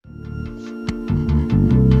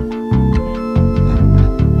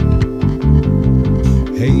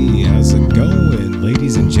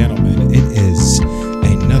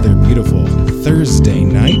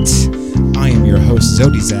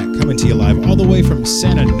Zodizak coming to you live all the way from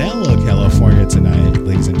Santa Nella, California tonight,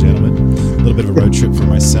 ladies and gentlemen. A little bit of a road trip for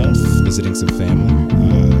myself, visiting some family.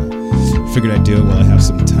 Figured I'd do it while I have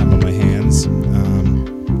some time on my hands.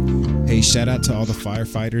 Hey, shout out to all the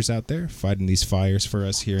firefighters out there fighting these fires for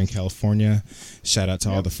us here in California. Shout out to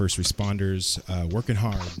all the first responders working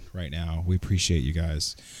hard right now. We appreciate you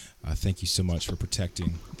guys. Thank you so much for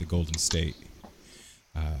protecting the Golden State.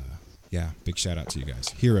 Big shout out to you guys.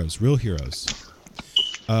 Heroes, real heroes.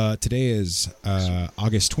 Today is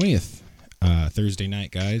August 20th, Thursday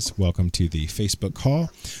night, guys. Welcome to the Facebook call.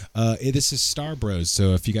 This is Star Bros.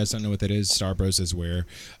 So if you guys don't know what that is, Star Bros is where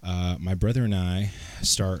my brother and I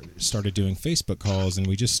started doing Facebook calls, and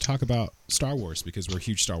we just talk about Star Wars because we're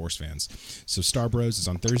huge Star Wars fans. So Star Bros is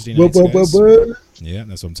on Thursday nights, guys. Yeah,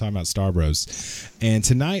 that's what I'm talking about, Star Bros. And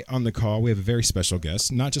tonight on the call, we have a very special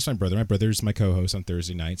guest. Not just my brother. My brother's my co-host on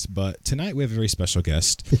Thursday nights. But tonight we have a very special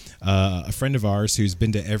guest, a friend of ours who's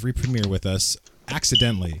been to every premiere with us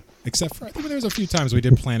accidentally. Except for, I think there was a few times we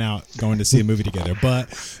did plan out going to see a movie together, but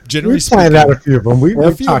generally we planned out a few of them. We've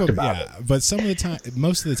talked about it. But some of the time,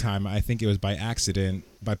 most of the time, I think it was by accident,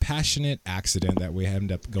 by passionate accident, that we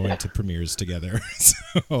ended up going to premieres together.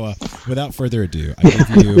 So, without further ado, I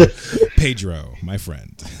give you Pedro, my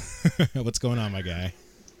friend. What's going on, my guy?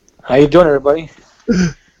 How you doing, everybody?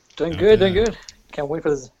 Doing good. Can't wait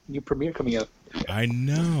for this new premiere coming up. I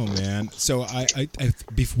know, man. So I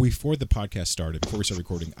before the podcast started, before we started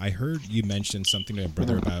recording, I heard you mention something to my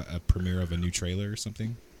brother about a premiere of a new trailer or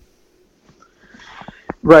something.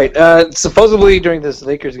 Right. Supposedly during this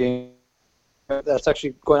Lakers game, that's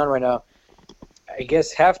actually going on right now. I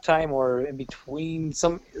guess halftime or in between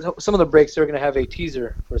some of the breaks, they're going to have a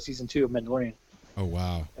teaser for season 2 of Mandalorian. Oh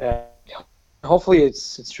wow! Hopefully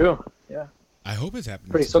it's true. Yeah. I hope it's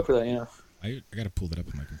happening. Pretty stoked for that, you know. I got to pull that up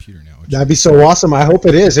on my computer now. That'd be so awesome. I hope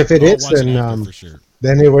it is. If it is, then for sure.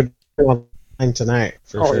 Then it would go online tonight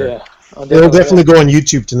for sure. Yeah. It'll definitely go on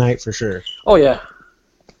YouTube tonight for sure. Oh yeah.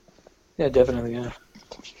 Yeah, definitely. Yeah.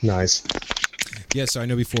 Nice. Yeah, so I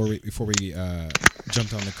know before we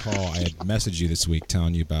jumped on the call, I had messaged you this week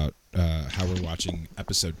telling you about how we're watching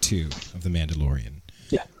episode 2 of The Mandalorian.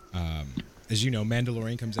 Yeah. As you know,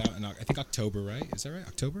 Mandalorian comes out in I think October, right? Is that right?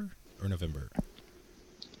 October or November?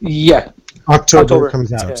 Yeah. October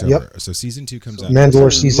comes out. October. Yep. So season 2 comes out.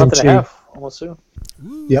 Mandalore season 2. Month and a half, almost soon.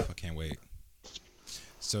 Woo, yep. I can't wait.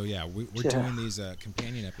 So yeah, we're doing these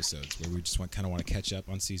companion episodes where we just kind of want to catch up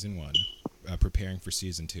on season 1, preparing for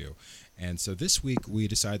season 2. And so this week we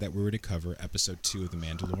decided that we were to cover episode 2 of The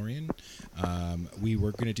Mandalorian. We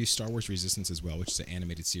were going to do Star Wars Resistance as well, which is an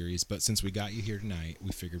animated series. But since we got you here tonight, we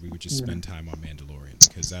figured we would just spend time on Mandalorian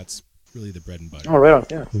because that's really the bread and butter. Oh, right on,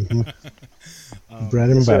 yeah. Mm-hmm. Bread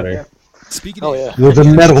and butter. Yeah. Speaking of where the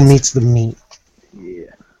metal meets the meat.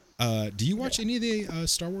 Yeah. Do you watch any of the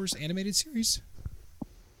Star Wars animated series?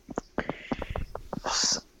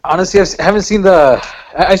 Honestly, I haven't seen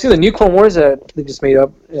I've seen the new Clone Wars that they just made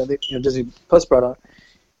up. Disney Plus brought on.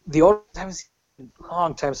 The old I haven't seen in a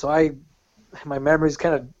long time, so my memory's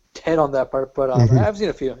kind of dead on that part. But I've seen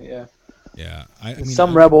a few. Yeah. Yeah. I mean,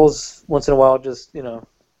 some Rebels once in a while, just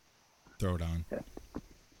throw it on. Yeah.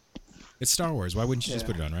 It's Star Wars. Why wouldn't you just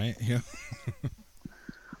put it on, right? Yeah.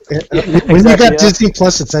 When you got Disney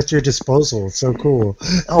Plus, it's at your disposal. It's so cool.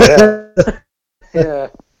 Oh yeah. Yeah.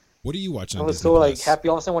 What are you watching? I was Disney so Plus? happy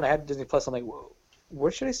all of a sudden when I had Disney Plus. I'm like, whoa,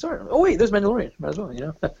 where should I start? Oh wait, there's Mandalorian. Might as well,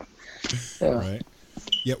 Yeah. Right.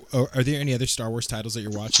 Yeah. Are there any other Star Wars titles that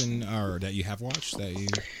you're watching or that you have watched that you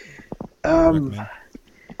recommend?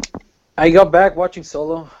 I got back watching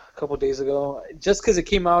Solo a couple days ago just because it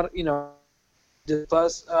came out, Disney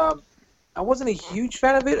Plus. I wasn't a huge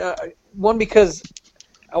fan of it. One because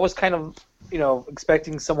I was kind of,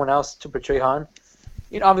 expecting someone else to portray Han.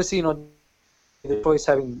 Obviously, the choice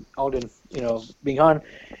having Alden, being Han.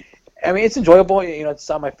 I mean, it's enjoyable. It's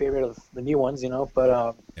not my favorite of the new ones,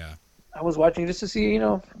 but yeah. I was watching just to see,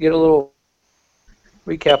 get a little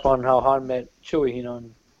recap on how Han met Chewie,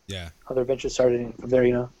 and how their adventure started from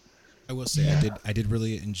there, I will say I did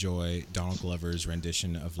really enjoy Donald Glover's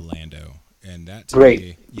rendition of Lando, and that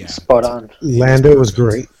great, spot on. Lando was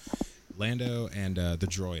great. Lando and the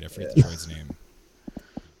droid, I forget the droid's name.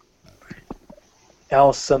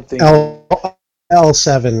 L something.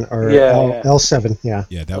 L7 or L7, yeah.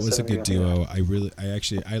 Yeah, that was a good duo. I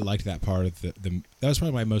liked that part of the that was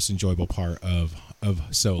probably my most enjoyable part of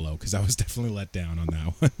Solo because I was definitely let down on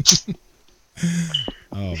that one.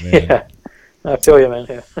 Oh man. Yeah. I feel you, man.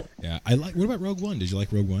 Yeah. Yeah, what about Rogue One? Did you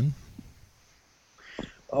like Rogue One?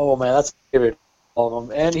 Oh man, that's my favorite. All of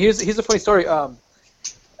them. And here's a funny story.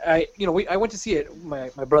 I went to see it. My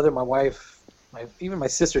brother, my wife, even my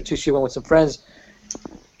sister too. She went with some friends,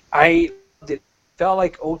 It felt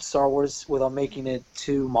like old Star Wars without making it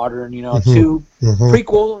too modern, Mhm. too Mhm.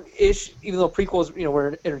 prequel-ish, even though prequels,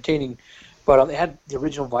 were entertaining, but it had the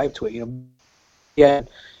original vibe to it, Yeah,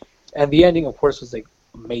 and the ending, of course, was like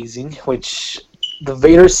amazing. Which the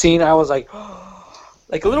Vader scene, I was like,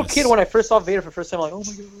 like a little kid Yes. when I first saw Vader for the first time, like, oh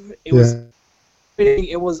my god, Yeah.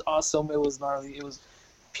 it was awesome, it was gnarly, it was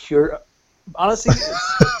pure. Honestly,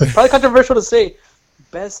 it's probably controversial to say,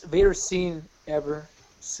 best Vader scene ever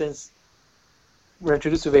since we're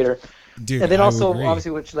introduced to Vader. Dude, And then I would also, agree.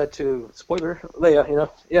 obviously, which led to spoiler Leia.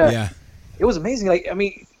 Yeah, Yeah. it was amazing. Like, I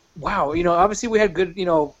mean, wow. Obviously we had good,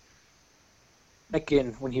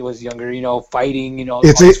 again when he was younger, fighting.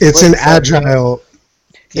 It's an agile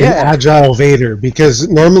Vader, because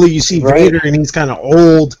normally you see Right. Vader and he's kind of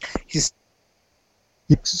old, He's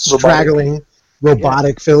he's straggling,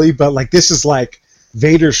 robotic Philly, but like this is like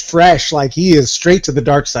Vader's fresh, like he is straight to the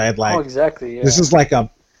dark side. Like exactly. Yeah. this is like a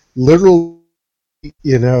literal,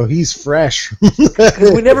 he's fresh.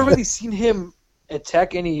 Because we never really seen him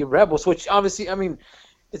attack any rebels, which obviously, I mean,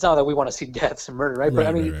 it's not that we want to see deaths and murder, right? But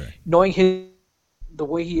I mean, Right. knowing him the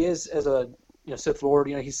way he is as a Sith Lord,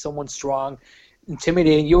 he's someone strong,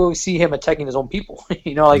 intimidating. You always see him attacking his own people,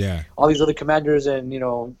 like Yeah. all these other commanders and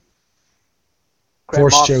Grand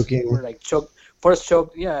Force Moffs choking. were like force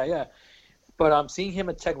choke. Yeah. But I'm seeing him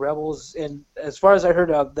attack rebels, and as far as I heard,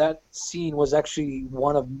 that scene was actually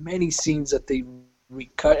one of many scenes that they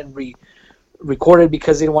recut and recorded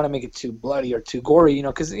because they didn't want to make it too bloody or too gory,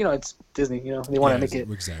 because it's Disney, they want to make it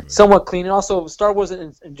exactly. somewhat clean. And also, Star Wars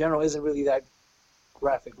in general isn't really that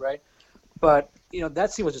graphic, right? But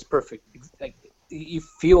that scene was just perfect. Like you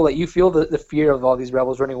feel the fear of all these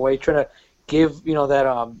rebels running away, trying to give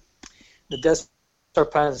that the Death Star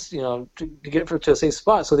plans, to get to a safe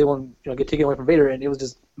spot so they won't get taken away from Vader, and it was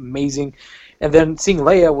just amazing. And then seeing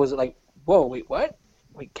Leia was like, whoa, wait, what?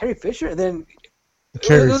 Wait, Carrie Fisher? And then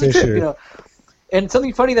Carrie it was a trip, Fisher. And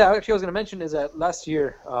something funny that actually I was going to mention is that last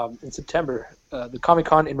year, in September, the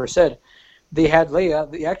Comic-Con in Merced, they had Leia,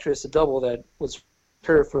 the actress, a double that was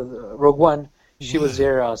her for the Rogue One. She was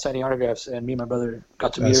there signing autographs, and me and my brother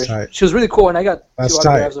got to meet her. Tight. She was really cool, and I got That's 2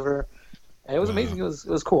 autographs of her. And it was amazing. It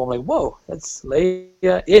was cool. I'm like, whoa, that's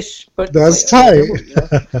Leia-ish, but That's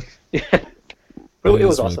Leia, tight. Yeah. It was really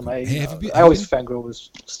awesome. cool. Hey, have you been- I always fangirl with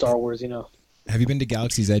Star Wars. Have you been to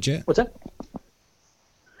Galaxy's Edge yet? What's that?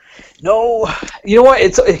 No, you know what?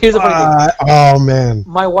 Here's a funny thing. Oh man,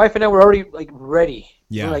 My wife and I were already like ready.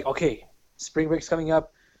 Yeah. We're like, okay, spring break's coming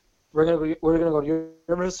up. We're gonna go to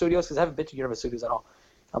Universal Studios because I haven't been to Universal Studios at all.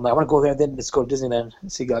 I'm like, I want to go there, then let's go to Disneyland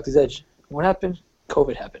and see Galaxy's Edge. What happened?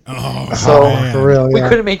 COVID happened. Oh, So, man. for real, We yeah.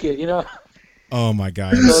 couldn't make it. Oh my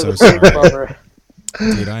god, I'm So so it was a big sorry. bummer.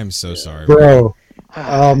 Dude, I'm so sorry. Bro.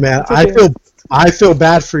 Oh man, It's okay. I feel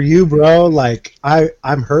bad for you, bro. Like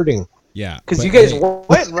I'm hurting. Yeah. Because but you guys hey,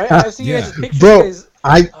 went, right? I've seen you Yeah. guys' pictures. Bro, You guys,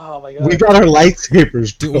 oh my god. We got our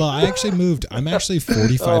lightsabers. Dude, well, I actually moved. I'm actually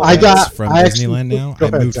 45 Oh, minutes from I actually- Disneyland now. go I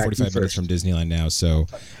ahead, moved Zach, 45 you minutes first. from Disneyland now, so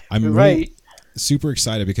I'm You're really right. super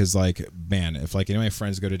excited because, like, man, if like any of my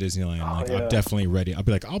friends go to Disneyland, like, yeah. I'm definitely ready. I'll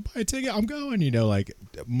be like, I'll buy a ticket. I'm going. Like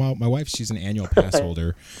my wife, she's an annual pass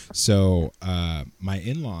holder, so my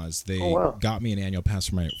in-laws they wow. got me an annual pass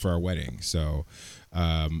for our wedding. So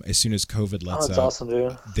as soon as COVID Oh, lets that's up, awesome,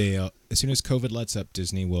 dude. as soon as COVID lets up,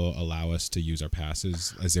 Disney will allow us to use our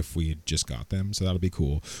passes as if we just got them. So that'll be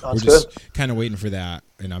cool. Oh, We're that's just kind of waiting for that,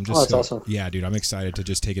 and I'm just that's awesome. yeah, dude. I'm excited to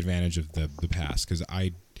just take advantage of the pass because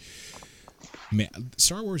man,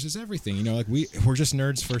 Star Wars is everything. Like we're just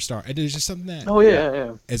nerds for Star. And it's just something that Oh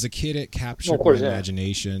yeah. as a kid it captured Of course, my yeah.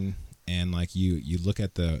 imagination, and like you look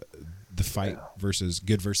at the fight versus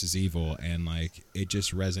good versus evil, and like it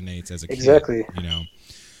just resonates as a kid. Exactly.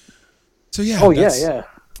 So yeah. Oh yeah, that's- yeah.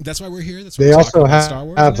 That's why we're here. That's why They we're also talking about have, Star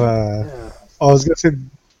Wars. Yeah. I was gonna say,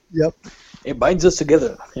 yep. It binds us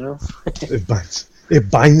together, It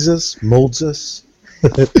binds us, molds us,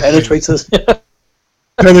 penetrates us.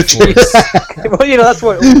 penetrates. Well, that's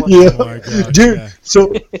what. Yeah. Oh my God, Dude, yeah. so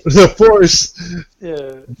the force,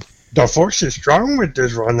 Yeah. the force is strong with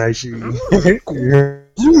this one, I see. So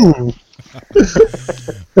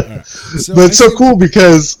But I it's so see- cool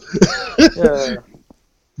because Yeah.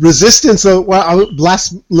 Resistance.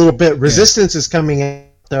 Last little bit. Resistance is coming out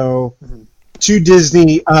though to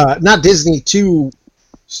Disney, not Disney, to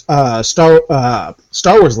Star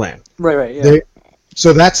Wars Land. Right. Yeah.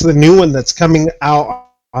 So that's the new one that's coming out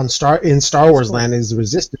on Star Wars Land is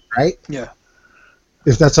Resistance, right? Yeah.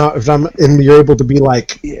 If you're able to be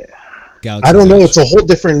like, Yeah. Galaxy's I don't know, Edge. it's a whole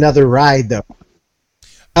different another ride though.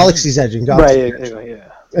 Galaxy's Edge and Right. Galaxy's Edge. Yeah.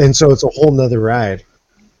 And so it's a whole nother ride.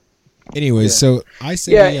 Anyways, Yeah. so I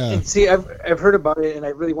say, Yeah, and see, I've heard about it, and I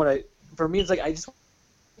really want to. For me, it's like I just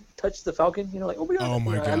touch the Falcon. You know, like oh my god, oh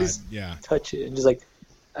my you know, god, at least yeah. touch it, and just like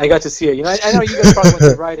I got to see it. You know, I know you guys probably went to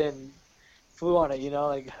the ride and flew on it. You know,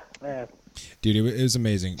 like man, Dude, it was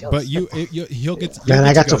amazing. Jealous. But he'll get. Man, you'll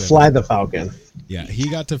I got go to there. fly the Falcon. Yeah, he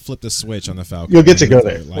got to flip the switch on the Falcon. You'll get to go with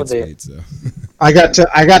there. the One light day. speed, so. I got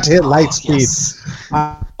to hit light speed. Yes.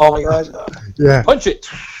 Uh, Oh my god, yeah. punch it.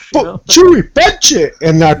 You know? Chewy, punch it!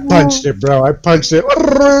 And I punched it, bro. I punched it.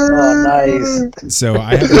 Oh, nice. So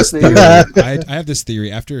I have this theory. Yeah. I have this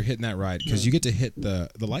theory after hitting that ride because you get to hit the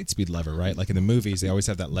light speed lever, right? Like in the movies, they always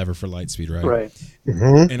have that lever for light speed, right? Right.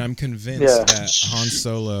 Mhm. And I'm convinced Yeah. that Han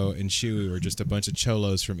Solo and Chewie were just a bunch of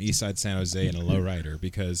cholos from Eastside San Jose and a lowrider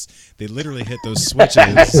because they literally hit those switches,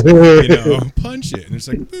 punch it, and it's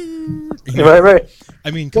like, boo, Right.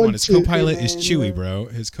 I mean, come on, his Punch it, co-pilot is man. Chewie, bro.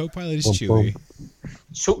 His co-pilot is Boom, Chewie.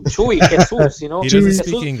 Chewy, Jesus, you know. He doesn't Jesus,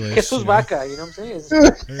 speak English, Jesus you know. Vaca, you know what I'm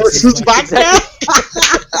saying? This is vodka?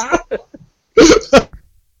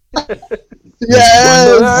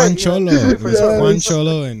 Yeah. Juan Cholo. It was Yes. Juan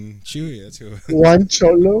Cholo and Chewie. That's who. One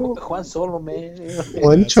cholo, Juan Solo, man.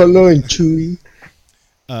 one cholo, and Chewy.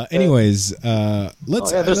 Anyways, let's. Oh,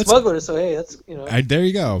 yeah, they're let's smugglers, so hey, that's, you know. there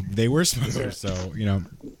you go. They were smugglers, so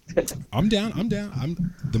I'm down. I'm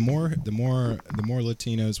the more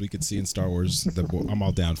Latinos we could see in Star Wars, I'm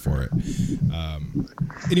all down for it.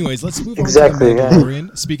 Anyways, let's move Exactly, on to yeah. the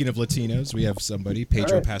Mandalorian. Speaking of Latinos, we have somebody, Pedro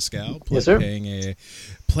All right. Pascal, Yes, sir.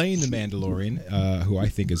 playing the Mandalorian, who I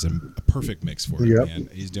think is a perfect mix for it. Yep. Man,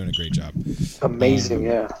 he's doing a great job. Amazing,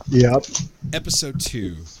 yeah. Yep. Episode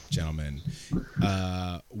 2, gentlemen.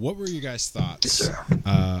 What were your guys' thoughts Yes, sir.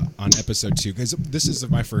 on episode 2? Because this is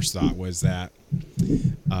my first thought was that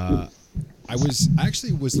I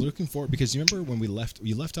actually was looking forward because you remember when we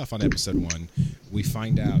left off on episode 1, we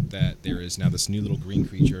find out that there is now this new little green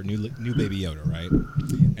creature, new baby Yoda, right?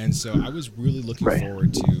 And so I was really looking Right.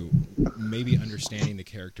 forward to maybe understanding the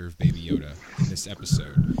character of Baby Yoda in this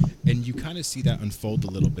episode, and you kind of see that unfold a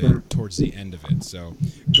little bit towards the end of it. So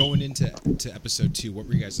going into episode 2, what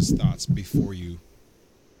were you guys' thoughts before you?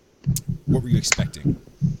 What were you expecting?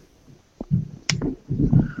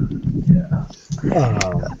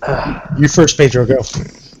 You first, Pedro. Go.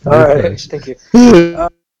 All right, first. thank you.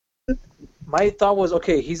 My thought was,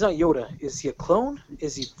 okay, he's not Yoda. Is he a clone?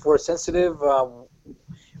 Is he force sensitive?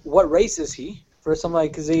 What race is he? First, I'm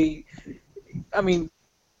like, the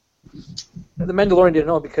Mandalorian didn't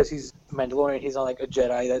know because he's a Mandalorian. He's not like a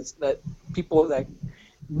Jedi. That people that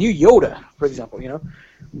knew Yoda, for example, you know.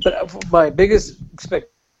 But my biggest expectation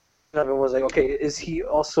of it was like, okay, is he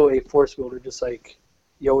also a force wielder, just like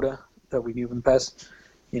Yoda that we knew in the past?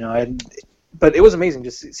 You know, but it was amazing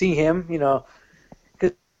just seeing him, you know.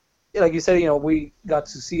 Like you said, you know, we got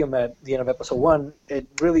to see him at the end of episode 1. It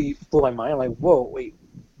really blew my mind. I'm like, whoa, wait,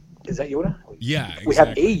 is that Yoda? Yeah, exactly. We have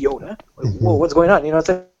a Yoda. Like, whoa, what's going on? You know, it's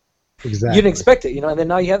like, Exactly. you didn't expect it, you know. And then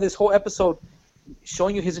now you have this whole episode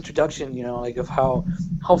showing you his introduction, you know, like of how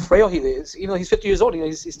frail he is. Even though he's 50 years old, you know,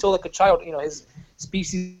 he's still like a child. You know, his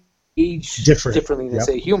species age differently than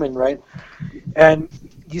say human, right? And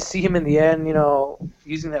you see him in the end, you know,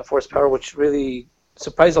 using that force power, which really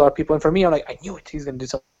surprised a lot of people. And for me, I'm like, I knew it. He's gonna do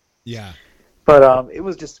something. Yeah. But it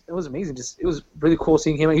was amazing. It was really cool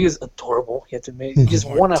seeing him. He was adorable. You have to admit, you just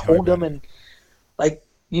want to hold him and, like,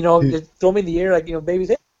 you know, just throw him in the air, like, you know, babies.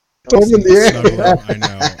 Hey. Throw him in the air. I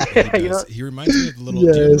know. He, You know? he reminds me of the little.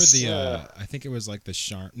 Yes. Do you remember the? I think it was like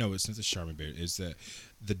the No, it's not the Charmin bear. It's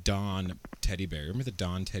the Dawn teddy bear. Remember the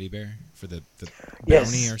Dawn teddy bear for the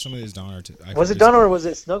Yes. bounty or something? Is Dawn or Was it Dawn or was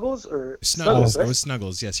it Snuggles or Snuggles? right? It was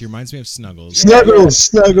Snuggles. Yes, he reminds me of Snuggles.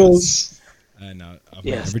 Snuggles. And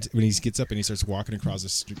Yes. when he gets up and he starts walking across the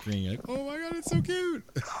screen, you're like, oh my god, it's so cute.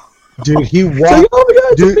 Dude, he It's like, oh my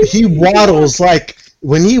God, Dude, it's he amazing. waddles like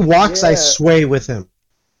when he walks. I Yeah. sway with him.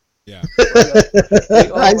 Yeah.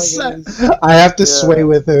 Like, oh my goodness. I have to Yeah. sway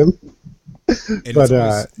with him. And But it's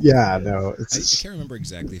always- yeah, no, I it's can't remember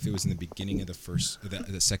exactly if it was in the beginning of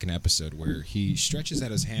the second episode where he stretches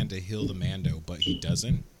out his hand to heal the Mando, but he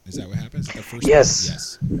doesn't. Is that what happens? The first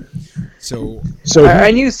Yes. one? Yes. So so.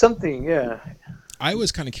 I knew something, yeah. I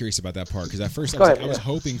was kind of curious about that part because at first Go I ahead, was yeah.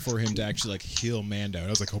 hoping for him to actually like heal Mando, and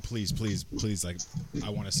I was like, oh please, like I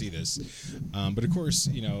want to see this. But of course,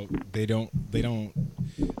 you know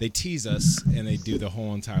they tease us and they do the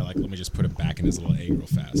whole entire like let me just put him back in his little egg real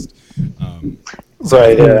fast.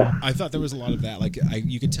 Right, yeah. I thought there was a lot of that. Like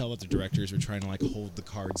you could tell that the directors were trying to like hold the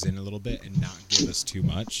cards in a little bit and not give us too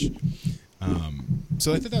much.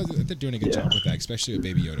 So I thought they're doing a good job with that, especially with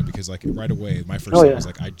Baby Yoda, because like right away, my first Oh, thought yeah. was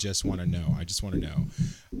like, I just want to know.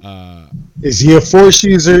 Is he a Force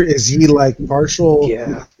user? Is he like partial?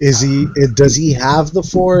 Yeah. Does he have the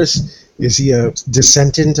Force? Is he a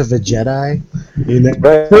descendant of a Jedi? You know,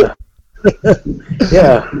 Right.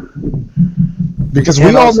 Yeah. because And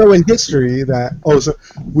we all also- know in history that.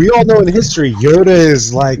 We all know in history Yoda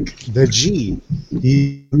is like the G.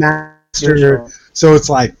 He master. Sure. So it's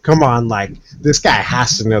like, come on, like this guy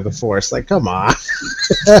has to know the Force. Like, come on.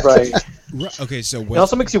 Right. Okay, so It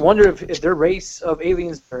also makes you wonder if their race of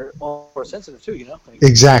aliens are more sensitive too. You know. Like,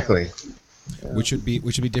 Exactly. which would be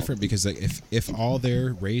different, because like if all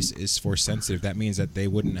their race is Force sensitive, that means that they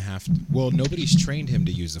wouldn't have to. Well, nobody's trained him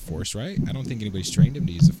to use the Force, right? I don't think anybody's trained him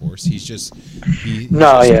to use the Force. He's just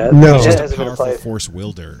No, yeah. No. he's It just a hasn't been powerful applied. Force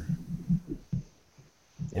wielder.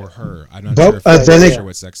 Or her. I'm not But, sure if then I'm not it- sure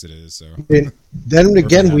what sex it is. So, Then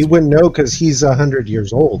again, we has wouldn't know because he's 100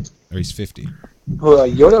 years old. or he's 50. Who,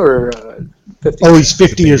 Yoda or 50? Oh, he's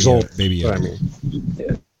 50 Baby years Yoda- old. Baby What I Yoda. mean.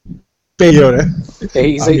 Yeah. Baby Yoda. Yeah,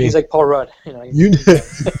 he's I like mean- he's like Paul Rudd. You know. You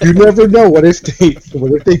you never know. What if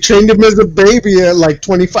they trained him as a baby at like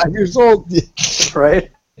 25 years old? right.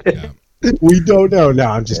 Yeah. We don't know. No,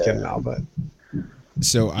 I'm just kidding now. But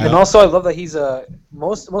So I And also, I love that he's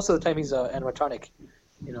most of the time he's animatronic.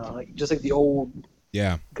 You know, like, just like the old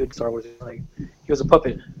yeah, good Star Wars. Like he was a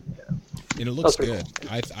puppet. and it looks That's pretty good.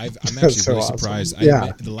 I'm That's actually so really awesome. surprised.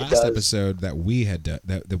 Yeah. The last does. episode that we had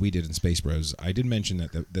that we did in Space Bros, I did mention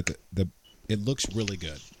that the it looks really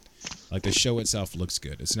good. Like the show itself looks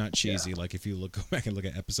good. It's not cheesy. Like if you go back and look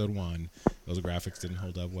at episode 1, those graphics didn't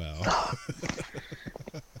hold up well.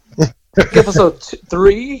 Episode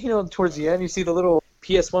 3, you know, towards the end, you see the little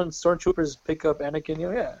PS1 stormtroopers pick up Anakin. You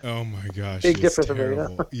know, yeah. Oh my gosh, Big it's difference from there, you know?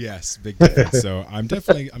 terrible. Yes, big difference. So I'm glad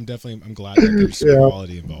that there's some Yeah.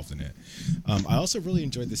 quality involved in it. I also really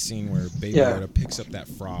enjoyed the scene where Baby Yeah. Yoda picks up that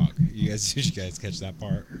frog. Did you guys catch that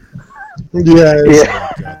part? yeah, Oh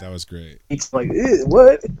Yeah. my god, that was great. He's like, "Ew,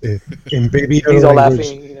 what? in Baby Yoda He's all language,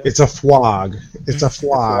 laughing. You know? it's a flog. It's a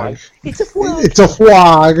flog. It's a flog. It's a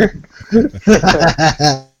flog.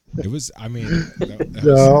 It was. I mean, that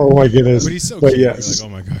No, was, oh my goodness. but he's so But cute. yes. You're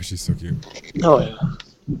like, oh my gosh, he's so cute. Oh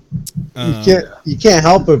yeah. You can't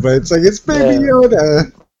help it, but it's like it's Baby Yeah.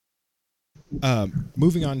 Yoda.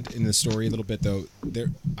 Moving on in the story a little bit, though,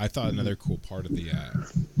 I thought another cool part of this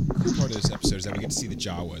episode is that we get to see the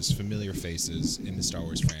Jawas, familiar faces in the Star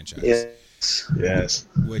Wars franchise. Yes. Yes.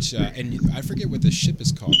 Which and I forget what the ship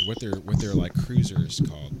is called, what their like cruiser is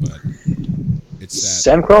called, but it's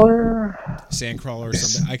that Sandcrawler. Sandcrawler or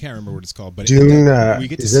something. I can't remember what it's called, but Dune. we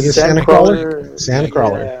get to Is it see a Sandcrawler?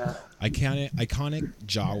 Sandcrawler. Yeah. iconic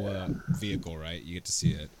Jawa vehicle, right? You get to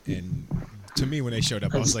see it, and to me, when they showed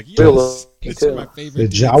up, I was like, Real "Yes, looking it's too. my favorite."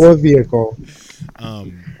 The things. Jawa vehicle.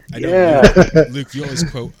 I know, Yeah. Luke, you always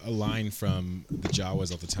quote a line from the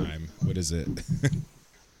Jawas all the time. What is it?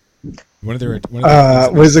 one of their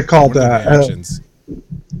What is it called? one of their reactions.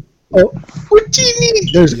 Oh,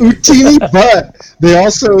 Utini. There's Utini, but they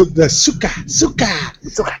also the Suka.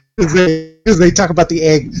 Because they talk about the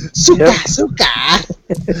egg. Suka, Yep. Suka.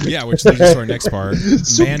 Yeah, which leads us to our next part.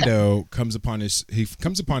 Suka. Mando comes upon his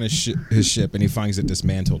ship and he finds it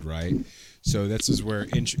dismantled. Right, so this is where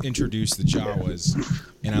introduce the Jawas,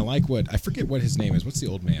 and I forget what his name is. What's the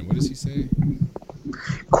old man? What does he say?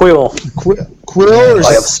 Quill. Quill or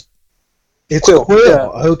I have it's Quill, Quill. yeah.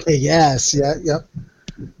 Okay, yes, yeah, yep.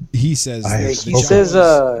 He says I that have the He says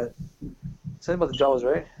Jawas- something about the Jawas,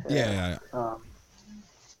 right? yeah.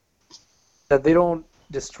 That they don't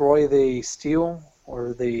destroy, they steal,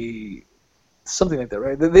 or they something like that,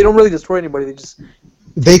 right? They don't really destroy anybody. They just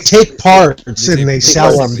They take parts and they take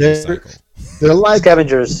sell parts them. and recycle. They're like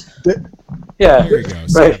scavengers. They're- Yeah. There you go,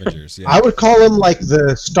 Right. scavengers. Yeah. I would call them like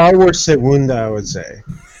the Star Wars Segunda. I would say.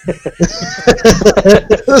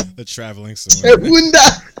 The traveling sword. Segunda.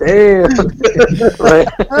 Damn. Right.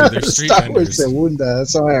 They're street Star Wars vendors. Segunda.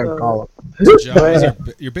 That's how I would call them. Jawas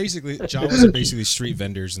are basically street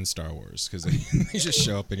vendors in Star Wars because they just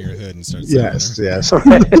show up in your hood and start selling. Yes, them. yes. So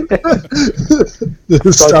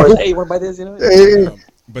Star like, hey, you want to buy this? You know? Hey,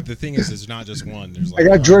 But the thing is, there's not just one. There's I like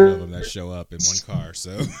got 100 Jordan- of them that show up in one car.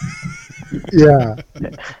 So yeah.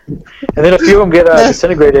 And then a few of them get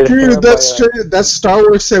disintegrated. Dude, that's Star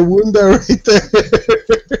Wars Segunda right there.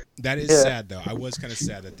 that is Yeah. sad, though. I was kind of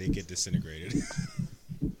sad that they get disintegrated.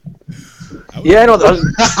 Yeah, I know.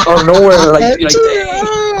 Out of nowhere, like dang.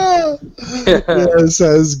 Yeah, it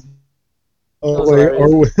says. Oh, That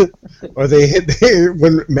was wait, or they hit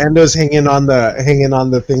when Mando's hanging on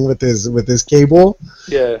the thing with his cable,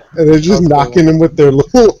 Yeah. and they're just That's knocking him with their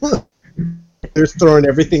little. they're throwing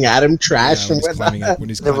everything at him, trash when and he's climbing whatnot. up, when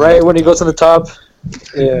he's The climbing right up when the he goes to the top.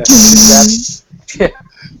 Yeah. Yeah.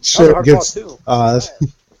 Shit hard gets. fought, too.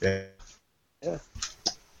 Yeah. Yeah.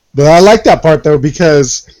 But I like that part though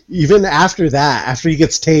because even after that, after he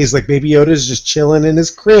gets tased, like Baby Yoda's just chilling in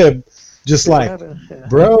his crib, just like, Yeah.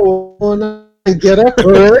 bro, wanna get up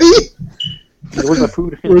already? Where's my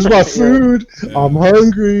food? Where's my food? Yeah. I'm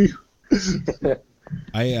hungry.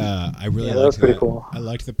 I really Yeah, that liked was pretty cool. I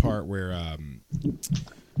liked the part where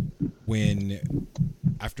when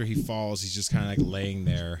after he falls, he's just kind of like laying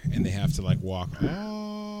there, and they have to like walk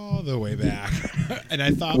all the way back. And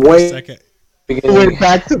I thought for a second, Went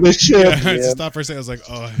back to the ship. I just thought for a second, I was like,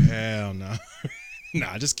 oh hell no,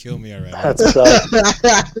 nah, just kill me already. That's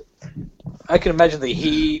I can imagine the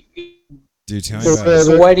heat, Dude, tell me about it.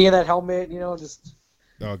 sweaty in that helmet. Just.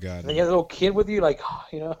 Oh god. And you have a little kid with you, like,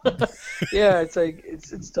 yeah, it's like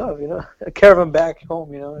it's tough, A caravan back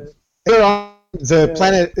home, They're on the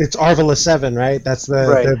planet. It's Arvala 7, right? That's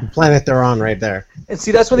the planet they're on right there. And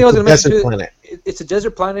see, that's one thing I was going to mention. Desert planet. It's a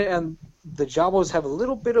desert planet, and the Jawas have a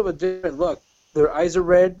little bit of a different look. Their eyes are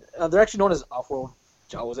red. They're actually known as Offworld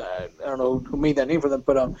Jawas. I don't know who made that name for them,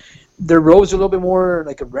 but their robes are a little bit more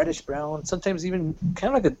like a reddish brown. Sometimes even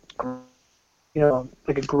kind of like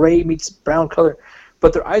like a gray meets brown color.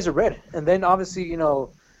 But their eyes are red, and then obviously, I don't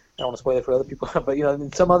want to spoil it for other people, but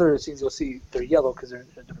in some other scenes you'll see they're yellow because they're in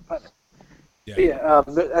a different planet. Yeah,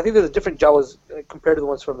 I think there's a different Jawas compared to the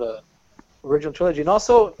ones from the original trilogy, and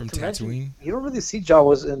also from Tatooine. You don't really see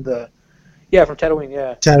Jawas in the from Tatooine,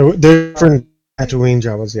 yeah. They're different Tatooine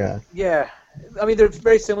Jawas, yeah. Yeah, I mean they're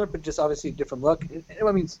very similar, but just obviously different look.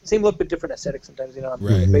 I mean, same look but different aesthetic sometimes, on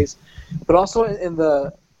the face. But also in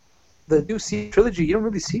the new trilogy, you don't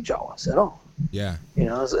really see Jawas at all. Yeah.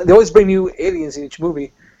 So they always bring new aliens in each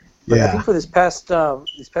movie. But I think for these past 3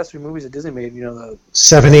 movies that Disney made, the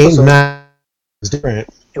 7, 8, and 9 was different.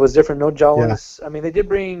 It was different. No Jawas. Yeah. I mean, they did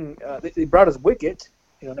bring. They brought us Wicket,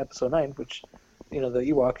 in Episode 9, which, the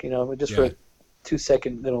Ewok, just for a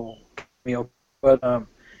 2-second little cameo. But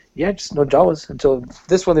just no Jawas until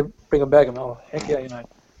this one. They bring them back, and heck yeah,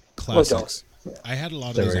 classics. No I had a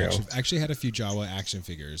lot of those action. Actually, had a few Jawa action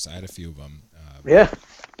figures. I had a few of them. Yeah.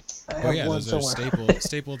 Those are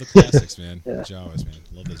staple of the classics, man. Yeah. Jawas, man,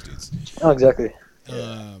 love those dudes. Oh, exactly.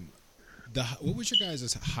 What was your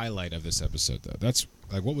guys' highlight of this episode, though? That's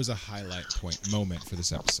like, what was a highlight moment for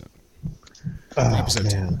this episode? Episode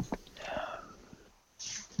 2.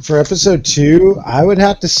 For episode 2, I would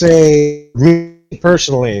have to say, me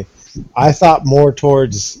personally, I thought more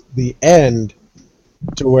towards the end,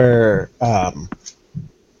 to where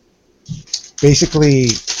basically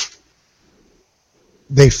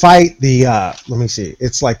they fight the let me see,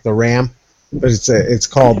 it's like the ram, but it's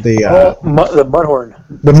called the Mudhorn.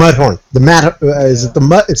 The Mudhorn. Is it the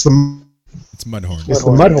mud? It's Mudhorn. It's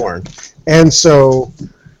the Mudhorn. And so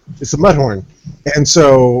it's the Mudhorn. And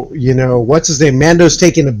so, what's his name? Mando's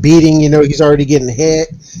taking a beating, he's already getting hit.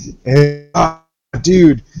 And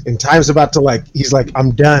dude, and Time's about to he's like,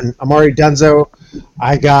 I'm done. I'm already donezo.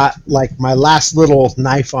 I got my last little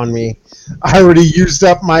knife on me. I already used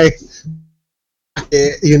up my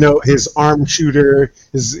his arm shooter,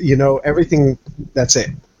 his everything. That's it.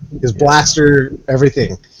 His blaster,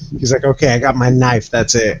 everything. He's like, okay, I got my knife.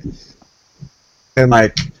 That's it. And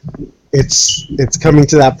it's coming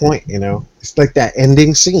to that point. It's like that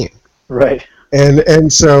ending scene. Right.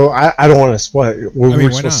 And so I don't want to spoil it.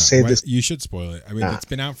 We're supposed to say this. You should spoil it. I mean, it's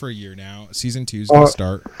been out for a year now. Season 2 is going to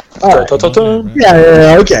start. Right.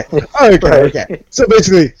 Yeah. Okay. Okay. So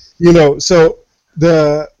basically, so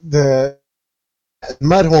the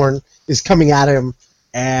Mudhorn is coming at him,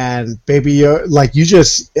 and Baby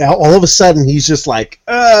Yoda, all of a sudden he's just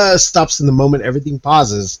stops in the moment. Everything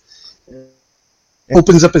pauses,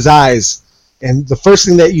 opens up his eyes, and the first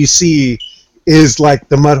thing that you see is the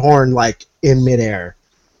Mudhorn in midair.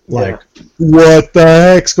 What the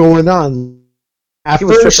heck's going on? At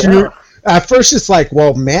first it's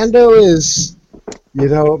well, Mando is,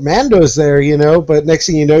 Mando's there, but next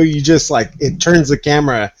thing you know, you just it turns the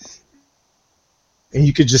camera, and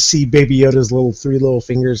you could just see Baby Yoda's 3 little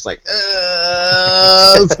fingers, it's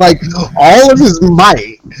all of his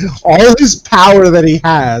might, all of his power that he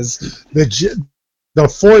has, the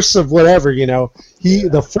force of whatever,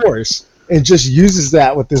 the force, and just uses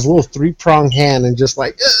that with his little 3-pronged hand and just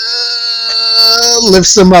lifts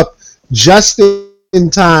him up just in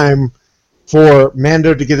time for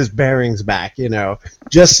Mando to get his bearings back,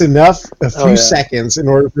 just enough, a few seconds in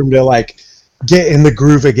order for him to get in the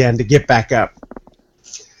groove again, to get back up.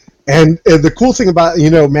 And the cool thing about,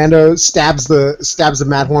 Mando stabs the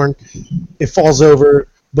Mudhorn, it falls over.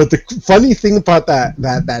 But the funny thing about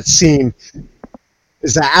that scene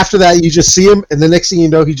is that after that you just see him, and the next thing you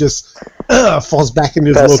know, he just falls back into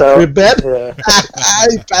his little crib bed. Yeah.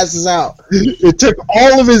 He passes out. It took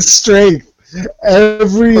all of his strength,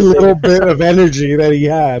 every little bit of energy that he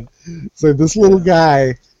had. So this little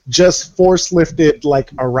guy just force lifted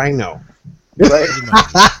like a rhino. Right.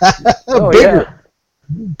 Oh, Bigger.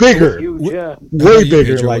 Bigger. Huge, yeah. Way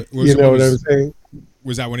bigger, Pedro, like, you know what I'm saying?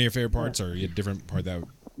 Was that one of your favorite parts, or you had a different part that?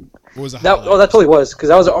 What was the That totally was, because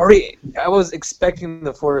I was expecting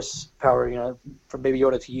the Force power, from Baby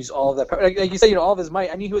Yoda to use all of that power. Like you said, all of his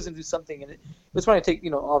might. I knew he was going to do something, and it was trying to take,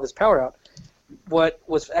 all of his power out. What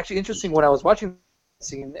was actually interesting when I was watching the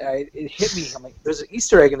scene, it hit me. I'm like, there's an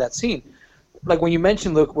Easter egg in that scene. Like when you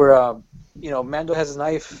mentioned, Luke, where Mando has his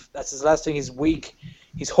knife. That's his last thing. He's weak.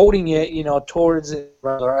 He's holding it, towards it.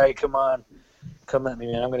 All right, come at me,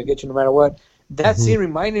 man. I'm going to get you no matter what. That scene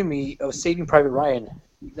reminded me of Saving Private Ryan,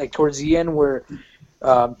 like towards the end where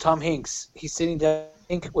Tom Hanks, he's sitting down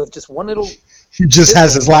with just one little. He just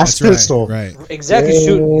has his last pistol. Right. Exactly. He's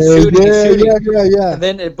shooting. Yeah. And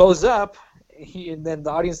then it blows up, and then the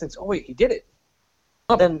audience thinks, "Oh wait, he did it."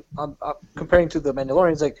 Then comparing to the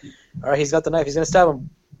Mandalorian, it's like, all right, he's got the knife. He's gonna stab him.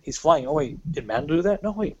 He's flying. Oh wait, did Mando do that?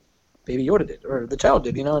 No, wait, Baby Yoda did, or the child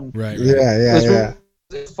did. And Right. Yeah.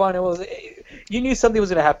 It was fun. You knew something was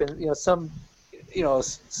gonna happen. Some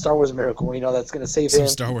Star Wars miracle. That's gonna save him.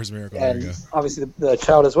 Star Wars miracle. And there you go. obviously the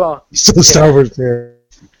child as well. Some Star Wars there.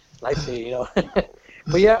 Life day,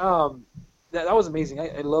 But yeah, that was amazing.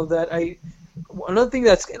 I love that. Another thing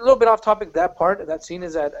that's a little bit off topic. That scene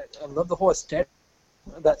is that I love the whole aesthetic.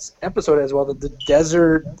 That episode as well. The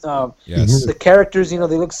desert. Yes. The characters, they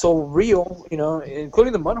look so real.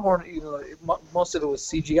 Including the Mudhorn. Most of it was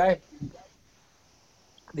CGI.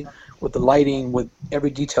 With the lighting, with every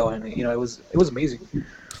detail in it, it was amazing.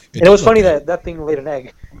 And it was funny that thing laid an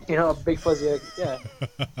egg, a big fuzzy egg. Yeah.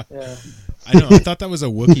 I know. I thought that was a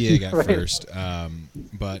Wookiee egg at Right. first,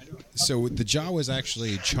 but so the Jawa was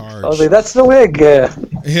actually charged. I was like, that's no egg. Yeah.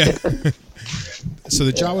 So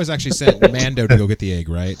the Jawa was actually sent Mando to go get the egg,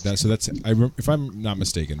 right? If I'm not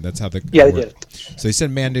mistaken, that's how the Yeah, they did. So they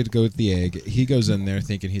sent Mando to go get the egg. He goes in there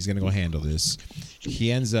thinking he's going to go handle this.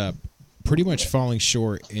 He ends up pretty much falling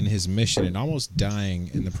short in his mission and almost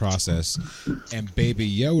dying in the process. And Baby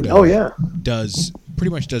Yoda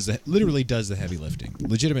literally does the heavy lifting.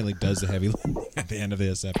 Legitimately does the heavy lifting at the end of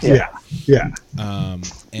this episode. Yeah.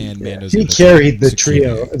 And Mando's He able to carried the secure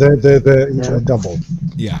trio, it. the double.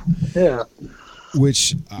 Yeah. Yeah.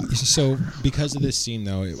 Which, so because of this scene,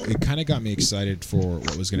 though, it kind of got me excited for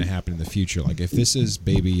what was going to happen in the future. Like, if this is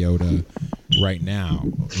Baby Yoda right now,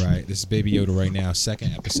 right? This is Baby Yoda right now,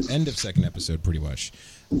 end of second episode, pretty much,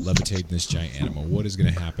 levitating this giant animal. What is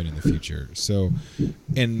going to happen in the future? So,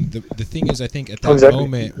 and the thing is, I think at that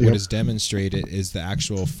moment, what is demonstrated is the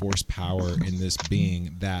actual force power in this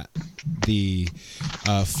being that the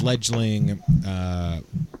fledgling.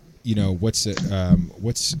 What's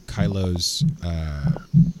Kylo's?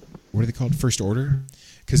 What are they called? First Order,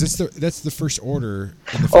 because that's the First Order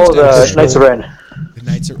in the first episode. Knights of Ren. The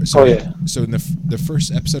Knights of So in the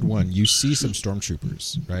first episode 1, you see some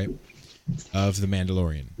stormtroopers, right, of the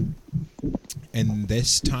Mandalorian, and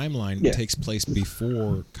this timeline takes place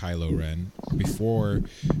before Kylo Ren, before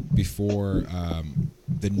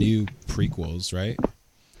the new prequels, right?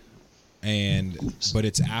 But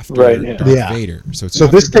it's after Darth Vader. So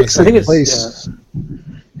this takes place.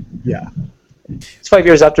 Yeah. It's 5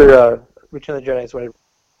 years after Return of the Jedi. Is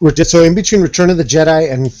what So in between Return of the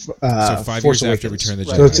Jedi and so 5 Force years after Awakens. Return of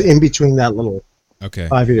the Jedi. So it's in between that little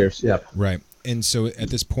 5 years. Yeah. Right. And so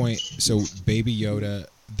at this point, Baby Yoda.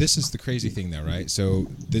 This is the crazy thing, though, right? So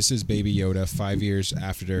this is Baby Yoda 5 years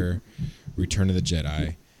after Return of the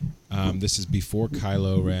Jedi. This is before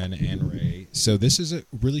Kylo Ren and Rey. So this is a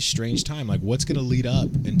really strange time. Like, what's going to lead up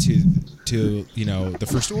into the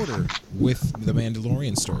First Order with the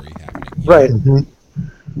Mandalorian story happening? Right.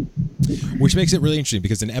 Which makes it really interesting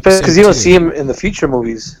because in episode because you don't see him in the future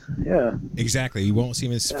movies. Yeah. Exactly. You won't see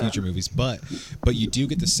him in his future movies, but you do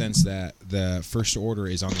get the sense that the First Order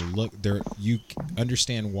is on the look. You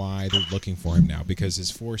understand why they're looking for him now because his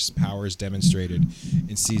force power is demonstrated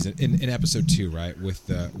in episode 2, right, with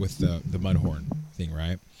the Mudhorn thing,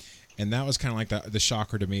 right. And that was kind of like the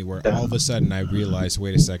shocker to me, where all of a sudden I realized,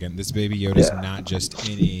 wait a second, this Baby Yoda is not just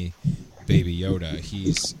any Baby Yoda.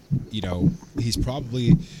 He's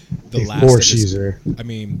probably the last Force user. I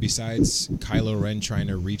mean, besides Kylo Ren trying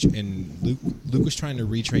to reach, and Luke was trying to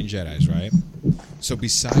retrain Jedis, right? So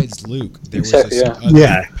besides Luke, there was this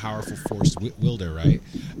other powerful Force wielder, right?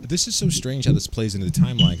 This is so strange how this plays into the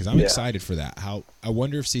timeline because I'm excited for that. How I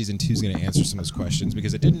wonder if season 2 is going to answer some of those questions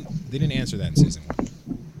because they didn't answer that in season 1.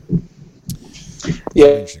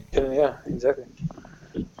 Yeah, yeah, exactly.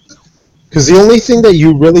 Because the only thing that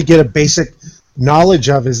you really get a basic knowledge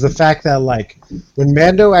of is the fact that, like, when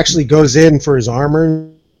Mando actually goes in for his armor,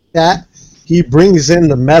 that he brings in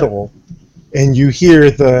the metal, and you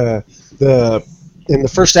hear the in the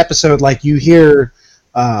first episode, like you hear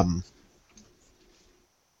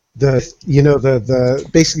the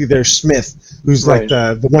basically their smith, who's like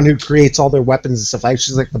the one who creates all their weapons and stuff. Like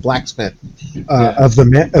she's like the blacksmith of the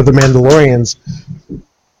Mandalorians.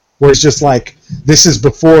 Where it's just like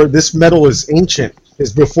this metal is ancient,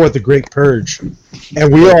 is before the Great Purge,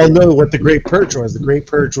 and we all know what the Great Purge was. The Great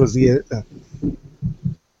Purge was the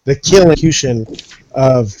killing execution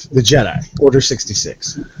of the Jedi, Order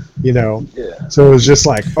 66. So it was just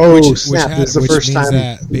like, snap! This is the first time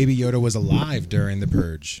that Baby Yoda was alive during the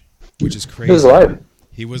Purge, which is crazy. He was alive.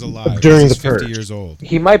 He was alive during the 50 Purge. Years old.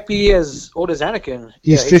 He might be as old as Anakin.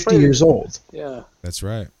 He's 50 years old. Yeah, that's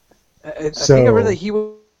right. I think I read that he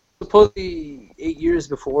was supposedly 8 years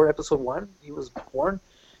before Episode 1. He was born.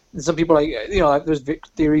 And some people there's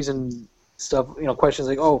theories and stuff. Questions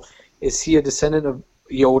like, is he a descendant of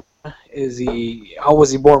Yoda? How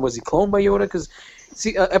was he born? Was he cloned by Yoda? Because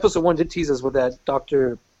Episode 1 did tease us with that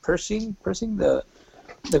Dr. Pershing, the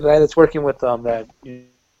guy that's working with that.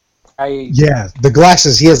 The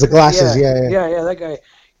glasses. He has the glasses. Yeah, that guy.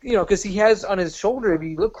 Because he has on his shoulder. If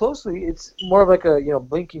you look closely, it's more of like a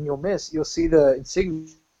blink and you'll miss. You'll see the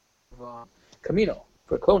insignia of Camino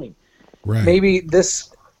for cloning. Right. Maybe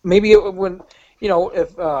when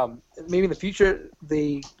if maybe in the future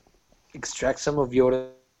they extract some of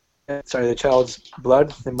the child's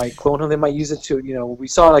blood, they might clone him. They might use it to we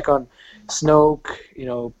saw like on Snoke,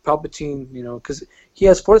 Palpatine, because he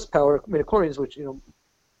has force power, midichlorians, which in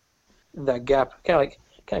that gap, kind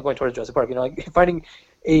of going towards Jurassic Park, like finding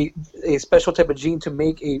a special type of gene to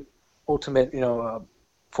make a ultimate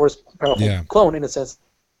force powerful clone in a sense.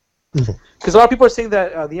 Because a lot of people are saying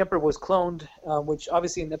that the Emperor was cloned, which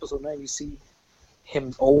obviously in Episode 9 you see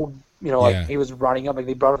him old, like he was rotting up, like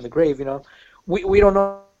they brought him to the grave. We don't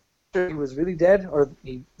know if he was really dead or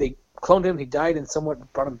they cloned him, he died, and someone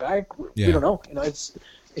brought him back. We don't know. It's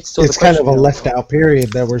still it's kind of a left out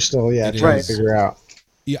period that we're still trying to figure out.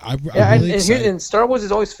 Yeah, I'm really excited. And Star Wars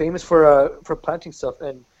is always famous for planting stuff,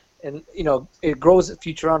 and it grows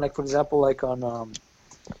future on. Like for example, like on on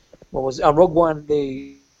Rogue One,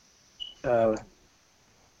 they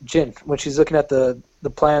Jyn, when she's looking at the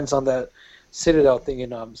plans on that Citadel thing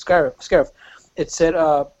in Scarif, it said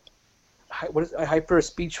what is hyper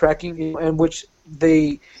speed tracking, in which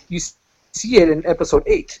you see it in Episode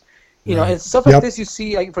 8. And stuff like this you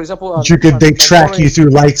see, like, for example, they track you through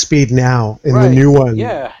light speed now in the new one.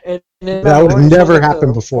 Yeah, and that would never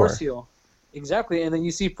happen before. Force heal. Exactly, and then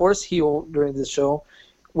you see Force heal during this show,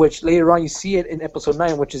 which later on you see it in Episode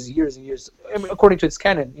 9, which is years and years, according to its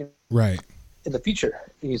canon. Right. In the future,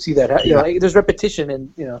 and you see that there's repetition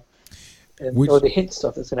and or the hint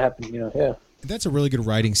stuff that's gonna happen. That's a really good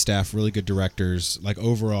writing staff, really good directors, like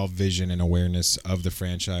overall vision and awareness of the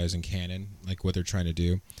franchise and canon, like what they're trying to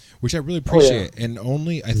do, which I really appreciate. And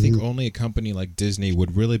I think only a company like Disney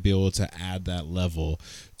would really be able to add that level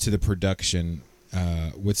to the production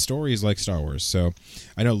with stories like Star Wars. So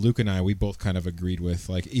I know Luke and I, we both kind of agreed with,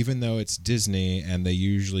 like, even though it's Disney and they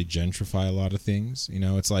usually gentrify a lot of things,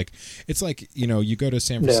 it's like you go to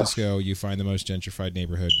San Francisco, you find the most gentrified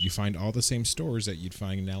neighborhood, you find all the same stores that you'd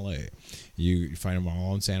find in LA. You find them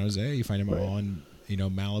all in San Jose, you find them all in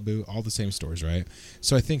Malibu, all the same stores, right?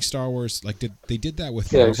 So I think Star Wars, like, they did that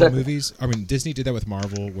with Marvel movies. I mean, Disney did that with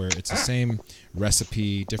Marvel, where it's the same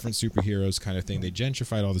recipe, different superheroes kind of thing. They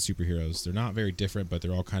gentrified all the superheroes. They're not very different, but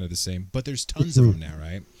they're all kind of the same. But there's tons of them now,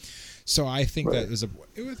 right? So I think that was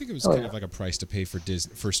kind of like a price to pay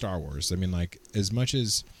for Star Wars. I mean, like, as much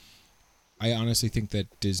as I honestly think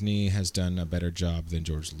that Disney has done a better job than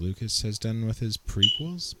George Lucas has done with his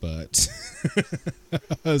prequels, but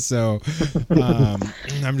that's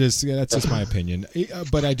just my opinion.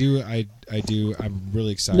 But I'm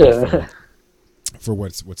really excited for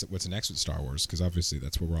what's next with Star Wars, because obviously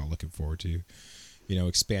that's what we're all looking forward to.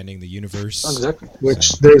 Expanding the universe. Exactly.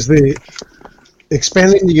 Which there's the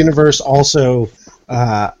expanding the universe, also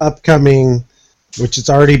upcoming, which it's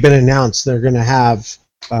already been announced. They're going to have.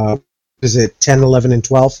 Is it 10, 11, and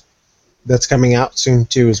 12? That's coming out soon,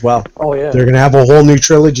 too, as well. Oh, yeah. They're going to have a whole new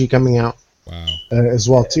trilogy coming out. Wow. As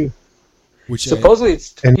well, too. Which supposedly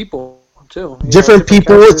it's people, too. Different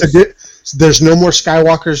people. There's no more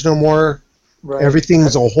Skywalkers, no more. Right.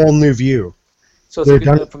 Everything's a whole new view. So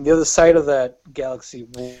it's from the other side of that galaxy.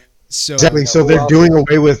 So, exactly. So they're doing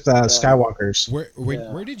away with Skywalkers.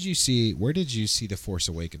 Where did you see The Force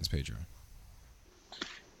Awakens, Pedro?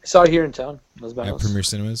 saw it here in town. Los At Banos. Premier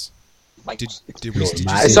Cinemas. Like, Did you see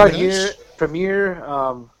I it saw it with here, us? Premiere.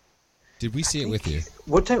 Did we see it with you?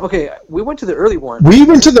 What time? Okay, we went to the early one. We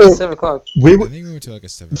went to the 7:00. I think we went to like a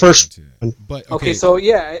 7. First one. But Okay, so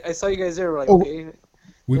yeah, I saw you guys there. We're like, Oh. okay,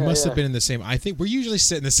 we yeah, must yeah. have been in the same. I think we're usually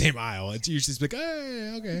sitting in the same aisle. It's usually just like,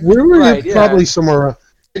 hey, okay. we were Right, yeah. probably somewhere.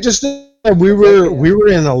 It just we were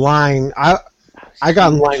in a line. I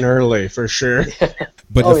got in line early for sure.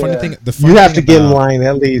 But Oh, the funny yeah. thing, the funny You have thing to get in about line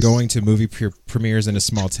at least. Going to movie premieres in a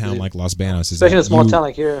small town like Los Banos is especially in that a small you- town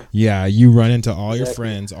like here. Yeah, you run into all your Exactly.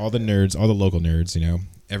 friends, all the nerds, all the local nerds. You know,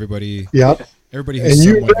 everybody. Yep. Everybody who's And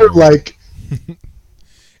you somewhat were nerd. like,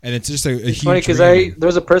 and it's just a It's huge. funny because reunion. there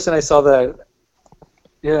was a person I saw that.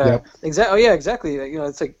 Yeah, Yep. exactly. Oh yeah, exactly. You know,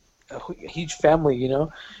 it's like a huge family. You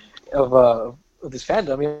know, of this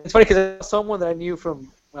fandom. I mean, it's funny because I saw someone that I knew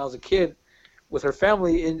from when I was a kid with her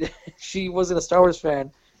family, and she wasn't a Star Wars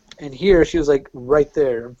fan, and here she was like right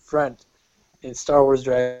there in front in Star Wars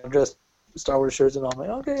dressed Star Wars shirts, and all. I'm like,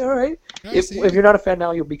 okay, all right. I If see. you're not a fan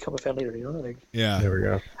now, you'll become a fan later. You know, like. Yeah, there we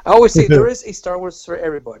go. I always say there is a Star Wars for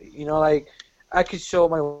everybody. You know, like I could show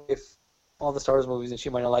my wife all the Star Wars movies and she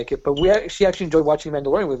might not like it, but she actually enjoyed watching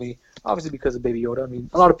Mandalorian with me, obviously because of Baby Yoda. I mean,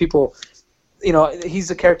 a lot of people, you know, he's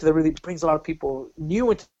a character that really brings a lot of people new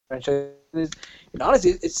into the franchise. And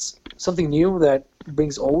honestly, it's something new that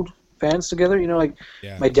brings old fans together. You know, like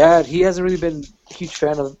yeah. my dad, he hasn't really been a huge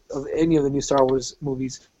fan of any of the new Star Wars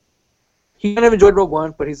movies. He kind of enjoyed Rogue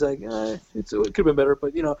One, but he's like, it could have been better.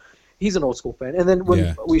 But, you know, he's an old school fan. And then when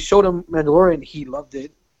Yeah. we showed him Mandalorian, he loved it.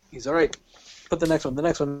 He's all right. Put the next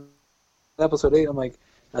one, episode 8. I'm like,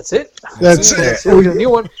 that's it. That's That's it. it. We get a new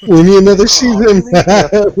one. We need another season.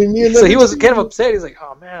 really? We need So another he was season. kind of upset. He's like,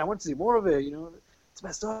 oh man, I want to see more of it. You know, it's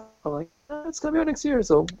messed up. I'm like, it's gonna be out next year,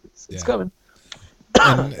 so it's Yeah. coming.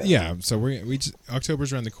 And yeah, so we just,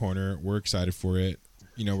 October's around the corner. We're excited for it.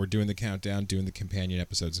 You know, we're doing the countdown, doing the companion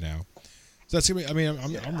episodes now. So that's gonna be. I mean,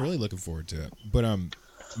 I'm really looking forward to it. But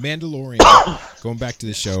Mandalorian. Going back to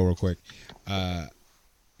the show real quick.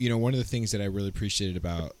 You know, one of the things that I really appreciated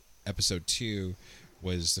about episode 2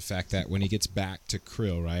 was the fact that when he gets back to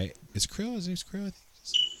Krill, right? Is Krill? His name's Krill. I think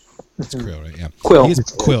it's Krill, right? Yeah. Quill. He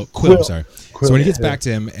gets, Quill. Quill. Sorry. Quill, So when he gets yeah. back to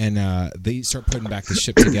him, and they start putting back the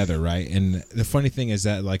ship together, right? And the funny thing is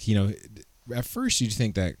that, like, you know, at first you'd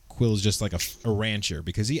think that Quill's just like a rancher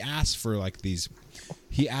because he asked for like these.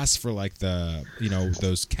 He asked for like the, you know,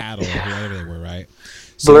 those cattle or whatever they were, right?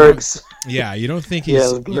 So Blurgs. yeah, you don't think Yeah, he's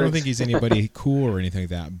the you don't Blurgs. think he's anybody cool or anything like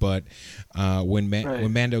that. But when Right.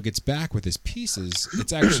 when Mando gets back with his pieces,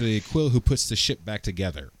 it's actually Quill who puts the ship back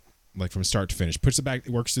together, like from start to finish. Puts it back,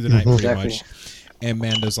 works through the night pretty Exactly. much. And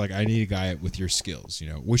Mando's like, I need a guy with your skills, you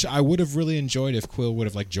know, which I would have really enjoyed if Quill would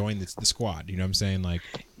have like joined the squad. You know what I'm saying? Like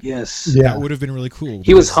Yes. Yeah. that would have been really cool.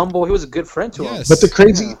 He was because- humble. He was a good friend to him. Yes. But the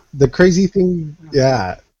crazy thing,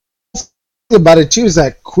 yeah, about it too is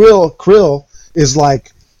that Krill is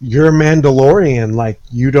like, you're a Mandalorian, like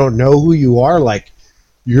you don't know who you are, like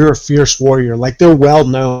you're a fierce warrior, like they're well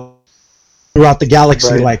known throughout the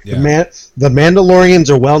galaxy. Right. Like Yeah. the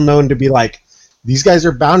Mandalorians are well known to be like, these guys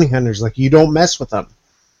are bounty hunters, like you don't mess with them,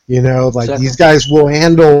 you know, like Exactly. these guys will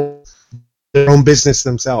handle their own business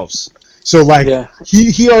themselves. So like Yeah.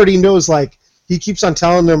 he already knows, like he keeps on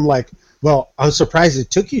telling them like, well, I'm surprised it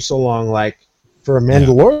took you so long, like for a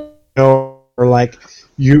Mandalorian, you know, or like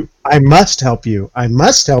I must help you,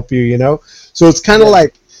 you know. So it's kind of Yeah.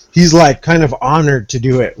 like he's like kind of honored to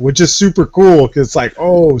do it, which is super cool because it's like,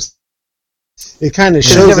 oh, it kind of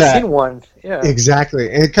Because I've shows never that seen one. Yeah.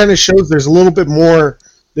 exactly, and it kind of shows there's a little bit more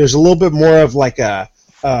of like a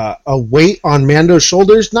weight on Mando's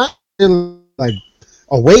shoulders, not really like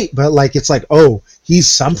a weight, but like it's like, oh, he's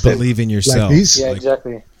something. believe in yourself. these- Yeah. Like,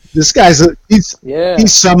 Exactly. This guy's Yeah.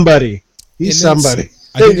 he's somebody. and He's that's- somebody.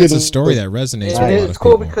 I think that's a story that resonates with a And lot it's of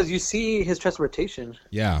cool people. because you see his transformation.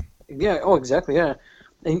 Yeah. Yeah. Oh, exactly. Yeah.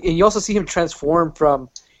 And you also see him transform from,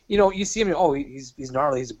 you know, you see him. Oh, he's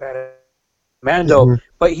gnarly. He's a bad Mando, Mhm.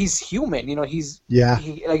 but he's human. You know, Yeah.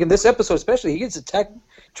 like in this episode especially, he gets attacked,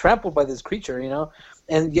 trampled by this creature. You know,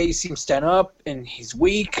 and yeah, you see him stand up, and he's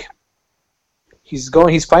weak. He's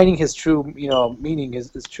finding his true, you know, meaning,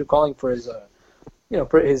 his true calling for his, you know,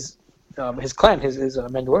 for his clan, his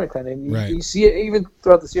Mandalorian clan, and you, Right. you see it even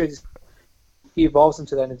throughout the series. He evolves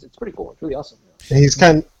into that, and it's pretty cool. It's really awesome. And he's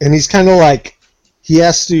kind of like he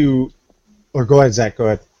has to. Or go ahead, Zach. Go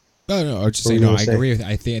ahead. No, I was just What saying, were you no, I gonna say? agree with.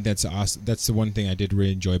 I think that's awesome. That's the one thing I did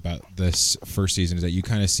really enjoy about this first season is that you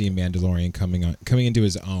kind of see Mandalorian coming into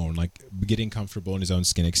his own, like getting comfortable in his own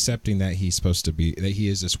skin, accepting that he's supposed to be, that he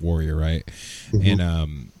is this warrior, right? Mhm.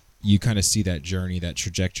 And you kind of see that journey, that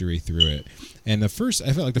trajectory through it. And I felt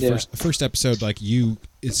like the first episode, like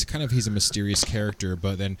it's kind of, he's a mysterious character,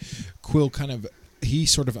 but then Quill he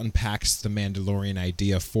sort of unpacks the Mandalorian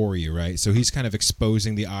idea for you, right? So he's kind of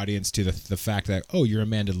exposing the audience to the fact that, oh, you're a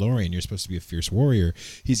Mandalorian, you're supposed to be a fierce warrior.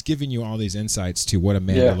 He's giving you all these insights to what a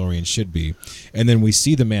Mandalorian should be. And then we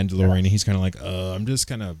see the Mandalorian, and he's kind of like, I'm just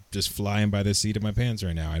kind of just flying by the seat of my pants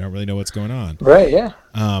right now. I don't really know what's going on. Right, yeah.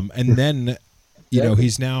 And then,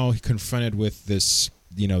 he's now confronted with this,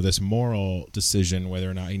 this moral decision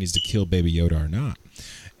whether or not he needs to kill Baby Yoda or not.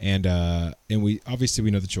 And we obviously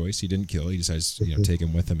know the choice. He didn't kill. He decides to take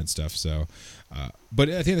him with him and stuff. So, but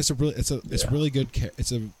I think that's really good.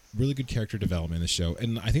 It's a really good character development in the show,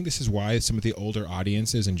 and I think this is why some of the older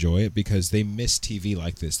audiences enjoy it, because they miss TV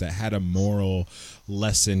like this that had a moral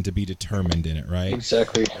lesson to be determined in it, right?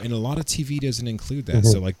 Exactly. And a lot of TV doesn't include that.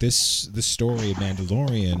 So like the story of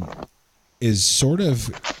Mandalorian is sort of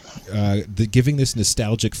giving this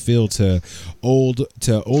nostalgic feel to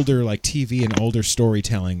older like TV and older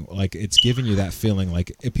storytelling. Like it's giving you that feeling.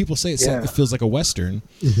 Like if people say it feels like a Western,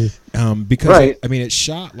 because it's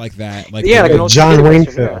shot like that, like like an John Wayne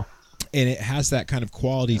film, and it has that kind of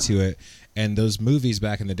quality to it. And those movies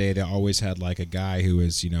back in the day, they always had like a guy who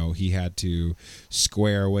was, he had to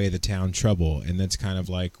square away the town trouble, and that's kind of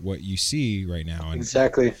like what you see right now. And,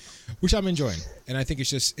 exactly. Which I'm enjoying, and I think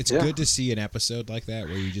it's good to see an episode like that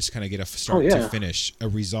where you just kind of get a start to finish, a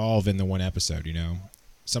resolve in the one episode.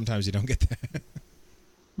 Sometimes you don't get that.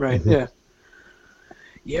 Right. Yeah.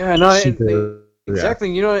 Yeah. No.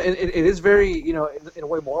 Exactly. It is very in a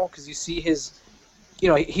way moral, because you see his.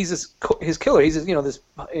 He's his killer. He's this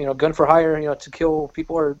gun for hire. To kill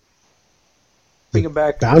people or bring them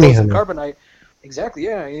back. Bounty hunter. Carbonite. Exactly.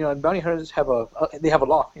 Yeah. And bounty hunters have a law. They have a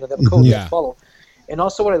code to follow. And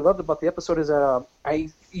also, what I loved about the episode is that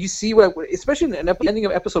you see especially in the ending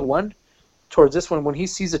of episode 1, towards this one, when he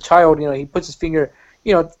sees a child, he puts his finger,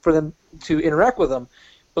 for them to interact with them.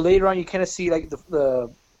 But later on, you kind of see like the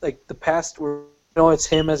past where it's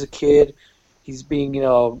him as a kid. He's being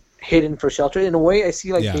hidden for shelter. In a way, I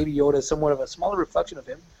see like Baby Yoda as somewhat of a smaller reflection of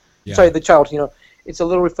him. Yeah. Sorry, the child. It's a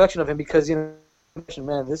little reflection of him, because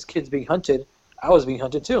man, this kid's being hunted. I was being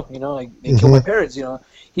hunted too. They killed my parents.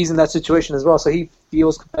 He's in that situation as well, so he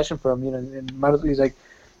feels compassion for him. And he's like,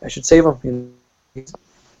 I should save him. He's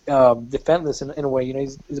defenseless in a way.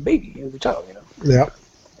 He's a baby. He's a child. Yeah.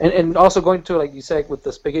 And also going to, like you said, with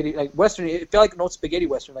the spaghetti, like Western, it felt like an old spaghetti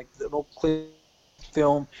Western, like the old clear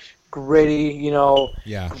film. Gritty,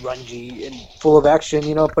 grungy and full of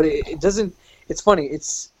action, but it doesn't. It's funny.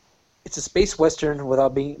 It's a space western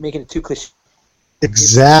without making it too cliche.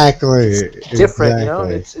 Exactly. It's different,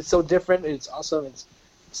 It's so different. It's awesome. It's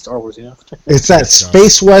Star Wars, It's that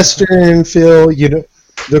space western feel.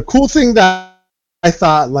 The cool thing that I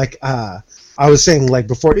thought, like I was saying, like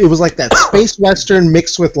before, it was like that space western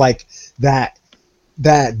mixed with like that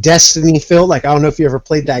Destiny feel. Like I don't know if you ever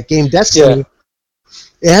played that game, Destiny. Yeah.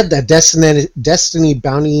 It had that Destiny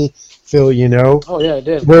bounty feel, Oh yeah, it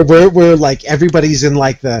did. Where like everybody's in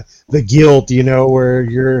like the guild, where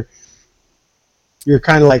you're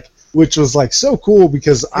kind of like, which was like so cool,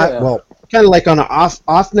 because kind of like on an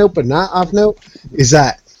off note, but not off note, is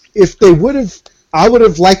that if they I would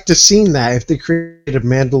have liked to seen that if they created a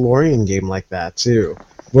Mandalorian game like that too,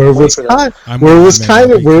 where it would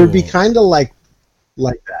be kind of like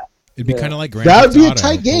that. It'd be kind of like Grand That would be a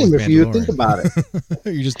tight game if you think about it.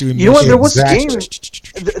 You're just doing. What? There was a game.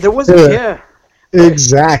 There was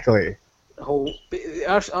exactly.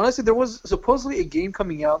 Honestly, there was supposedly a game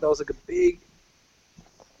coming out that was like a big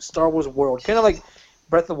Star Wars world, kind of like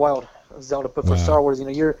Breath of the Wild, Zelda, but for Star Wars.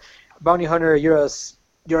 You're a bounty hunter. You're a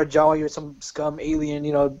Jawa. You're some scum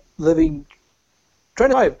alien. Living,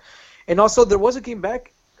 trying to survive. And also, there was a game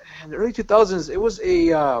back in the early 2000s. It was a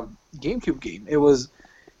GameCube game. It was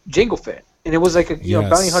Jango Fett, and it was like a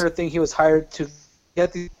bounty hunter thing. He was hired to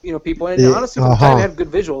get the people, and honestly, for the time it had good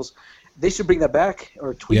visuals. They should bring that back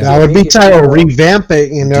or tweak it. That would be tight, or revamp it.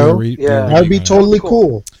 That would be totally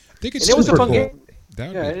cool. It was a fun game.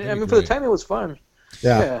 For the time, it was fun.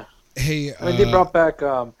 Yeah. Hey, they brought back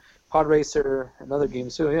Pod Racer and other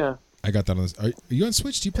games too. Yeah. I got that on this. Are you on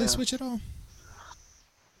Switch? Do you play Switch at all?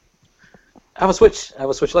 I have a Switch. I have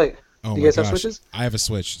a Switch Lite. Oh, do you guys have Switches? I have a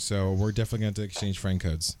Switch, so we're definitely going to exchange friend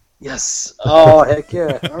codes. Yes. Oh, heck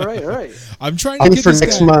yeah. All right. I'm trying to get for this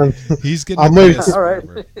next guy. month. He's getting I'm the waiting. All right.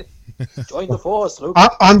 Join the force, Luke.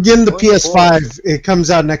 I'm getting the PS5. It comes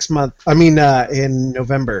out next month. I mean, in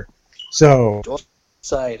November. So.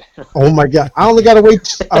 Side. Oh my God! I only gotta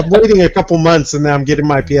wait. I'm waiting a couple months, and then I'm getting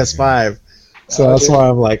my PS5. So that's why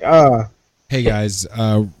I'm like, Hey guys,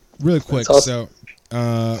 really quick. Awesome. So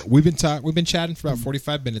we've been chatting for about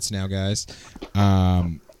 45 minutes now, guys.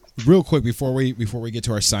 Real quick before we get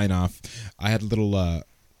to our sign off, I had a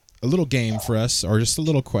little game for us, or just a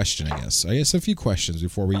little question, I guess a few questions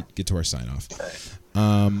before we get to our sign off.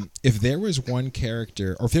 If there was one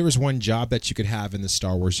character, or if there was one job that you could have in the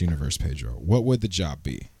Star Wars universe, Pedro, what would the job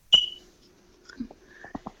be?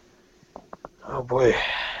 Oh boy,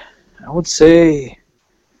 I would say,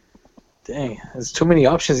 dang, there's too many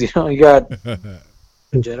options. You know, you got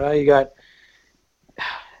Jedi, you got,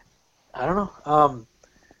 I don't know.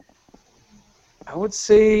 I would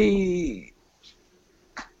say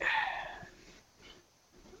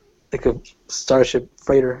like a starship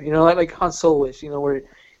freighter. You know, like Han Solo-ish. You know, where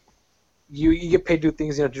you get paid to do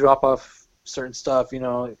things. You know, to drop off certain stuff. You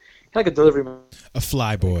know, kind of like a delivery man. A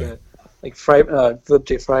flyboy. Like Philip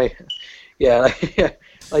J. Fry. Yeah,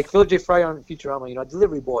 like Philip J. Fry on Futurama, you know,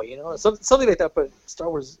 delivery boy, you know, something like that. But Star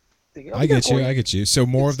Wars, I get you. So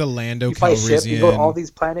more of the Lando Calrissian. You go to all these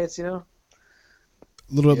planets, you know.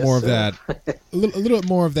 A little bit more of that. A little bit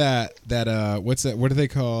more of that. What's that? What do they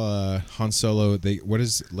call Han Solo? What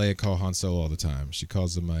does Leia call Han Solo all the time? She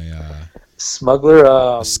calls him a smuggler,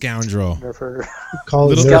 a scoundrel. Call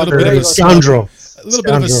little bit of a scoundrel. A little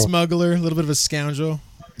bit of a smuggler. A little bit of a scoundrel.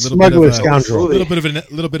 Smuggler scoundrel. A little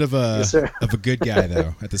bit of a yes, of a good guy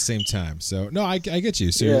though at the same time. So no, I get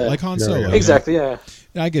you. So you're like Han Solo. Exactly. Yeah.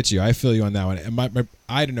 I get you. I feel you on that one. And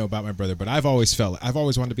I don't know about my brother, but I've always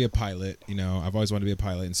wanted to be a pilot. You know, I've always wanted to be a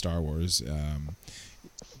pilot in Star Wars.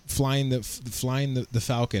 Flying the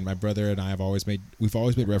Falcon. My brother and I we've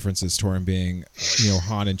always made references to him being, you know,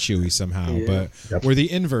 Han and Chewie somehow, but we're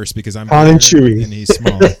the inverse because I'm Han and Chewie and he's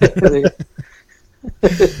small.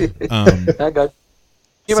 I got.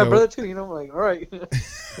 Yeah, my brother too. You know, like, all right.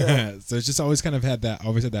 So it's just always kind of had that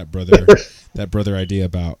brother idea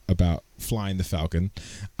about flying the Falcon.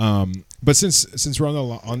 But since we're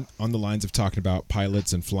on the lines of talking about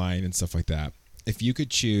pilots and flying and stuff like that, if you could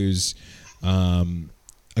choose a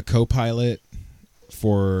co-pilot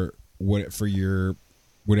for your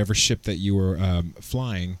whatever ship that you were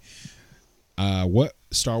flying, what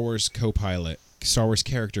Star Wars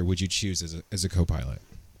character would you choose as a co-pilot?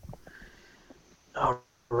 Oh.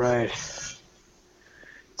 Right.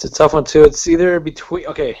 It's a tough one too. It's either between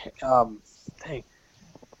dang.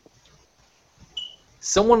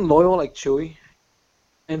 Someone loyal like Chewie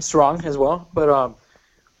and strong as well, but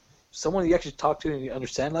someone you actually talk to and you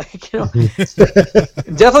understand, like, you know.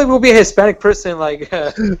 Definitely will be a Hispanic person like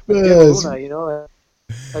Luna, you know.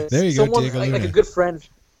 There you someone, go, like a good friend,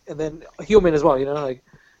 and then a human as well, you know, like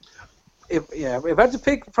if I had to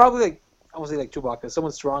pick, probably like I would say like Chewbacca,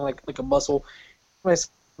 someone strong like a muscle.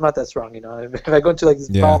 I'm not that strong, you know. If I go into like this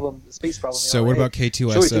space problem. So you know, what about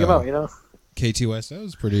K2SO? Chewie, take him out, you know. K2SO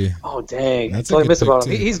is pretty. Oh dang! That's all I miss about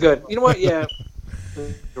him. He's good. You know what? Yeah.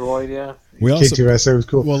 Droid, yeah. K2SO was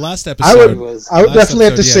cool. Well, last episode I would definitely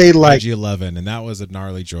have to say like IG-11, and that was a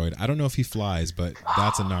gnarly droid. I don't know if he flies, but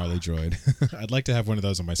that's a gnarly droid. I'd like to have one of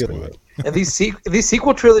those on my squad. And these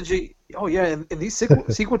sequel trilogy, and these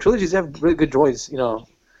sequel trilogies have really good droids. You know.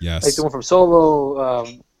 Yes. Like the one from Solo,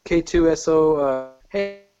 K2SO.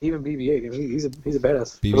 Hey, even BB-8. I mean, he's a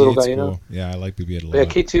badass. BB-8's little guy, cool. you know. Yeah, I like BB-8 a lot. Yeah,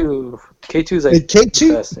 K2's like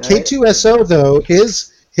K2SO though,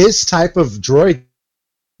 his type of droid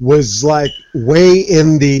was like way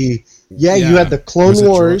in the you had the Clone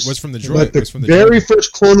Wars. Was from the droid. But the very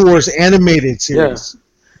first Clone Wars animated series.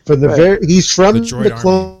 Yeah. He's from the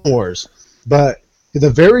Clone Wars, but the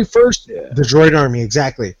very first the Droid Army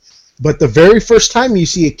exactly. But the very first time you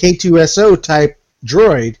see a K2SO type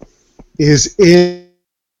droid is in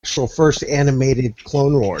actual first animated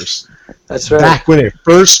Clone Wars. That's right. Back when it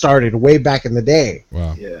first started, way back in the day.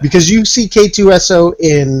 Wow. Yeah. Because you see K2SO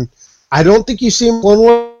in, I don't think you see him in Clone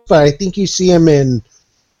Wars, but I think you see him in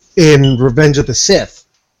Revenge of the Sith.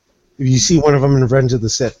 You see one of them in Revenge of the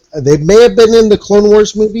Sith. They may have been in the Clone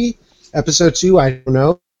Wars movie, Episode 2, I don't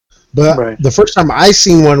know. But the first time I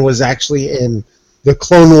seen one was actually in the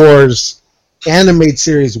Clone Wars animated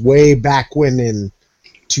series way back when in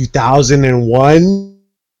 2001.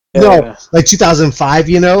 No, like 2005,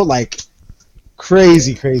 you know, like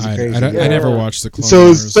crazy. I never watched the Clone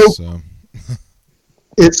Wars. So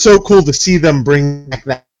it's so cool to see them bring back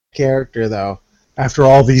that character, though, after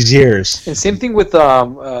all these years. And same thing with Saw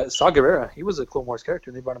Gerrera. He was a Clone Wars character,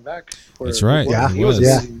 and they brought him back. That's right. Yeah, he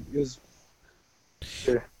was.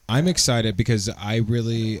 Sure. I'm excited because I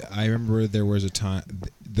remember there was a time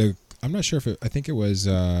I'm not sure if I think it was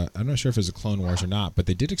I'm not sure if it was a Clone Wars or not, but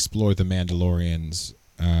they did explore the Mandalorians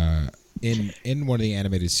in one of the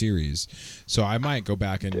animated series. So I might go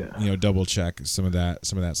back and double check some of that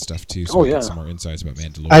stuff too. So we get some more insights about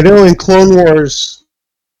Mandalorian. I know in Clone Wars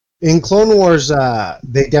In Clone Wars,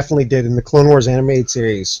 they definitely did. In the Clone Wars animated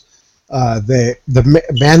series, the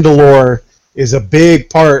Mandalore is a big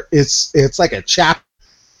part. It's like a chapter.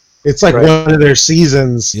 It's like one of their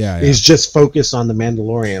seasons is just focused on the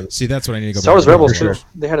Mandalorian. See, that's what I need to go Star back Wars to. Rebels too.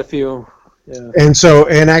 They had a few. Yeah.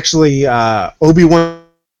 And actually, Obi-Wan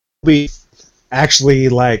actually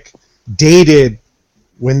like dated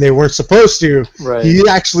when they weren't supposed to. Right. He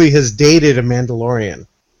actually has dated a Mandalorian.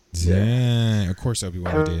 Yeah, of course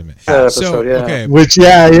Obi-Wan did it. Episode, okay. Which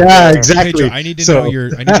exactly. Pedro, I need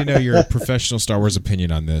to know your professional Star Wars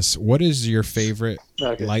opinion on this. What is your favorite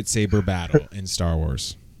lightsaber battle in Star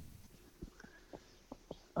Wars?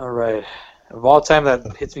 All right. Of all time,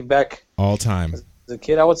 that hits me back. All time. As a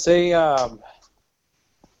kid, I would say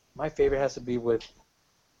my favorite has to be with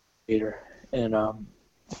Vader and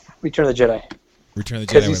Return of the Jedi. Return of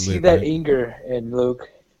the Jedi. Because you see that anger in Luke.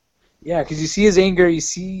 Yeah, because you see his anger. You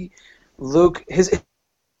see Luke. He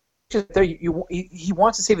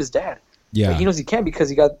wants to save his dad. Yeah. But he knows he can't because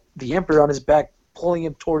he got the Emperor on his back, pulling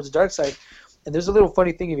him towards the dark side. And there's a little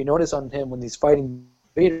funny thing if you notice on him when he's fighting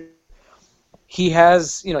Vader. He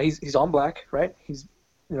has, he's on black, right? He's,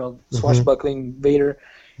 swashbuckling Vader.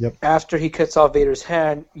 Yep. After he cuts off Vader's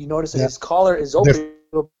hand, you notice that his collar is open,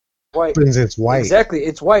 white. It's white. Exactly,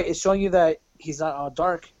 it's white. It's showing you that he's not all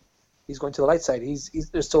dark. He's going to the light side.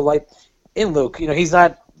 There's still light in Luke. He's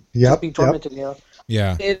not just being tormented.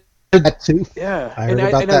 Yeah. That too. Yeah, I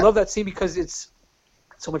love that scene because it's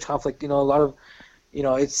so much conflict. A lot of,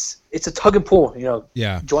 it's a tug and pull.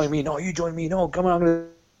 Yeah. Join me. No, you join me. No, come on. I'm gonna.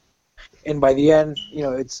 And by the end,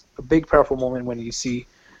 it's a big, powerful moment when you see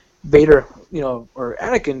Vader, or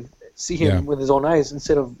Anakin, see him with his own eyes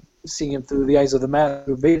instead of seeing him through the eyes of the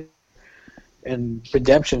Master Vader. And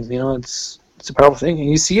redemption, it's a powerful thing, and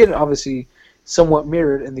you see it obviously somewhat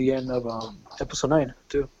mirrored in the end of Episode 9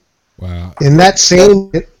 too. Wow! In that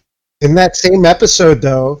same episode,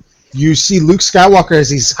 though, you see Luke Skywalker as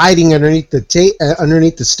he's hiding underneath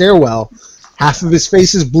the stairwell. Half of his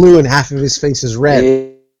face is blue and half of his face is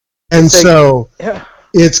red. And so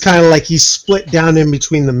it's kind of like he's split down in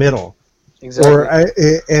between the middle.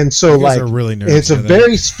 Exactly. And so you guys are really nerdy, it's a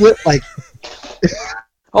very split like.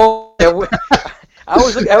 Oh, yeah, I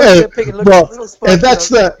was picking little spots.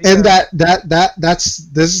 And that's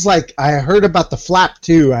this is like I heard about the flap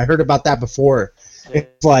too. I heard about that before. Yeah.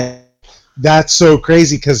 It's like that's so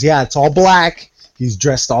crazy because it's all black. He's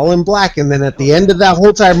dressed all in black, and then at the end of that whole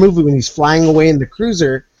entire movie, when he's flying away in the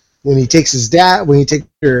cruiser, when he takes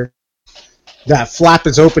her, that flap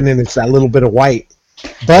is open and it's that little bit of white.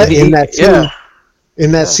 But in that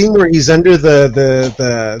scene where he's under the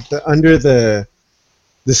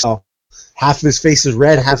cell, half of his face is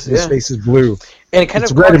red, half of his face is blue. And it kind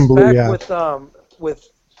of red and blue, with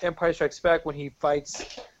Empire Strikes Back when he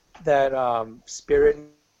fights that spirit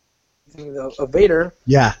of Vader.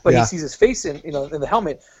 Yeah. But he sees his face in the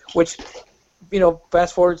helmet, which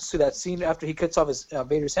fast forwards to that scene after he cuts off his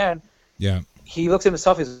Vader's hand. Yeah. He looks at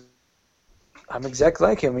himself. I'm exactly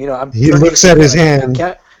like him. He looks at his hand.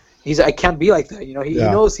 I can't be like that. He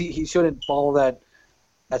knows he shouldn't follow that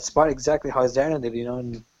spot exactly how his dad ended.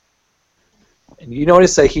 And you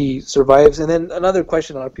notice that he survives. And then another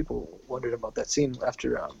question a lot of people wondered about that scene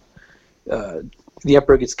after the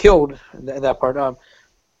Emperor gets killed in that part. How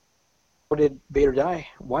did Vader die?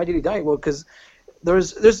 Why did he die? Well, because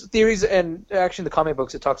there's theories, and actually in the comic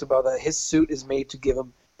books it talks about that his suit is made to give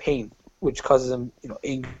him pain, which causes him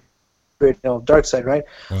anger, dark side, right?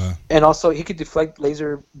 Wow. And also he could deflect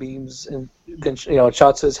laser beams and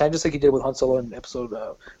shots to his hand, just like he did with Han Solo in Episode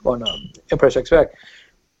 1, Empire Strikes Back.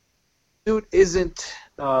 Suit isn't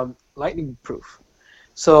lightning proof,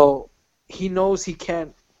 so he knows he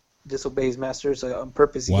can't disobey his master. So on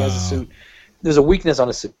purpose he has a suit. There's a weakness on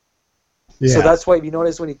his suit. Yeah. So that's why if you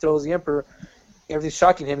notice when he throws the Emperor, everything's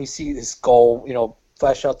shocking him. You see his skull,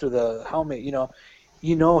 flash out through the helmet.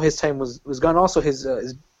 His time was gone. Also, his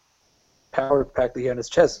power pack that he had on his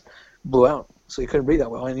chest blew out, so he couldn't breathe that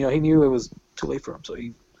well. And he knew it was too late for him, so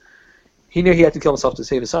he knew he had to kill himself to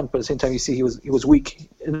save his son. But at the same time, you see he was weak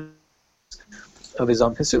of his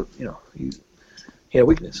suit. He had a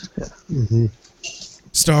weakness. Yeah. Mm-hmm.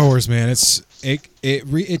 Star Wars, man,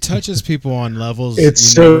 it touches people on levels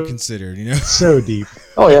it's never considered. So deep.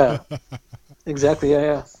 Oh yeah, exactly.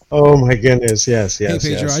 Yeah. Oh my goodness, yes. Hey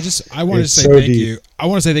Pedro, yes. I wanted to say thank you. I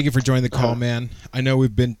want to say thank you for joining the call, man. I know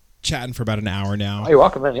we've been chatting for about an hour now. Oh, you're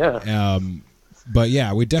welcome, man. Yeah. But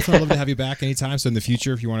yeah, we'd definitely love to have you back anytime. So in the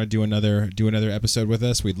future, if you want to do another episode with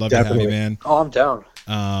us, we'd love to have you, man. Oh, I'm down.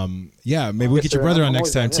 Yeah, maybe we'll get your brother on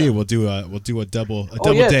next time too. We'll do a double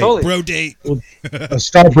date, totally. bro date.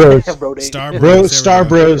 Star Bros. Bro date. Star Bros. Star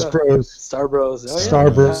Bros. Oh, Star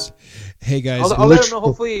Bros. Hey guys, I'll let him know.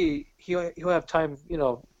 Hopefully he'll have time,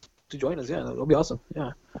 to join us. Yeah, that'll be awesome.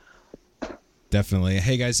 Yeah. Definitely.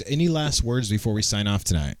 Hey guys, any last words before we sign off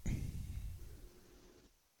tonight?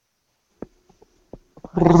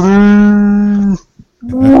 I'm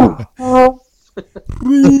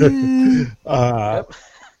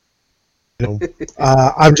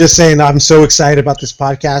just saying I'm so excited about this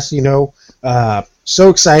podcast, so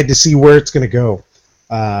excited to see where it's going to go.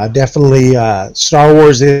 Definitely Star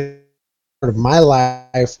Wars is part of my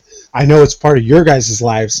life. I know it's part of your guys'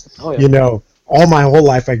 lives. Oh, yeah. All my whole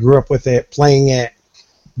life I grew up with it, playing it,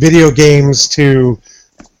 video games to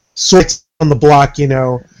switch on the block,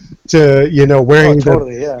 to wearing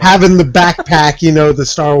having the backpack, the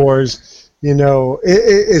Star Wars,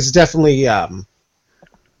 it's definitely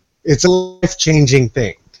it's a life-changing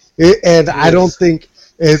thing. I don't think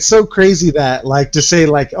it's so crazy that to say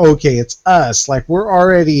okay, it's us,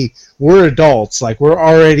 we're adults, we're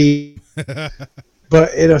already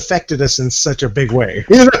but it affected us in such a big way.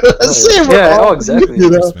 Exactly.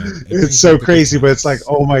 It's so crazy, but it's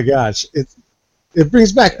oh my gosh, it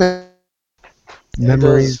brings back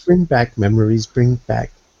memories. Bring back memories. Bring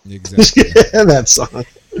back. Exactly. That song.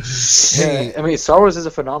 Yeah, I mean, Star Wars is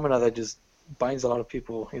a phenomenon that just binds a lot of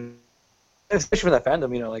people, especially for that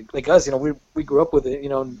fandom. Like us, we grew up with it.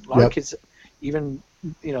 A lot of kids, even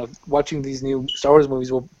watching these new Star Wars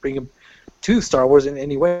movies, will bring them to Star Wars in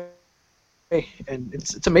any way. And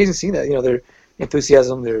it's amazing seeing that, their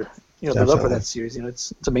enthusiasm, their their love for that series.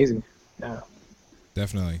 It's amazing. Yeah.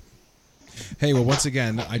 Definitely. Hey, well, once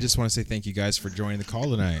again, I just want to say thank you guys for joining the call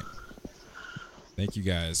tonight. Thank you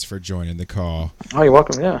guys for joining the call. Oh, you're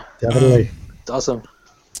welcome. Yeah. Definitely. It's awesome.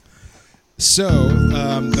 So,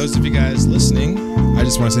 those of you guys listening, I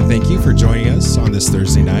just want to say thank you for joining us on this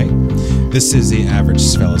Thursday night. This is the Average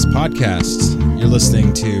Fellas Podcast. You're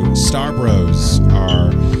listening to Star Bros,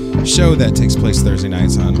 our show that takes place Thursday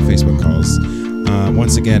nights on Facebook calls.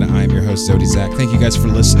 Once again, I'm your host, Zodi Zach. Thank you guys for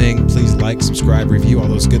listening. Please like, subscribe, review, all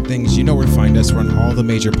those good things. You know where to find us. We're on all the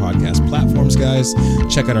major podcast platforms, guys.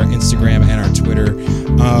 Check out our Instagram and our Twitter.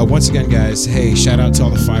 Once again, guys, hey, shout out to all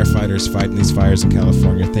the firefighters fighting these fires in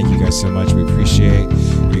California. Thank you guys so much. We appreciate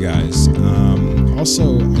you guys.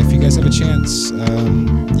 Also, if you guys have a chance, go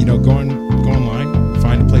online,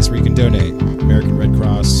 find a place where you can donate. American Red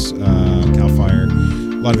Cross, Cal Fire.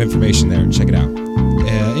 A lot of information there. Check it out.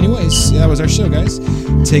 Anyways, that was our show, guys.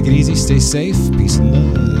 Take it easy. Stay safe. Peace and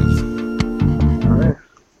love. All right.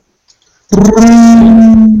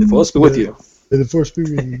 The Force be with you. The Force be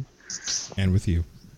with you. And with you.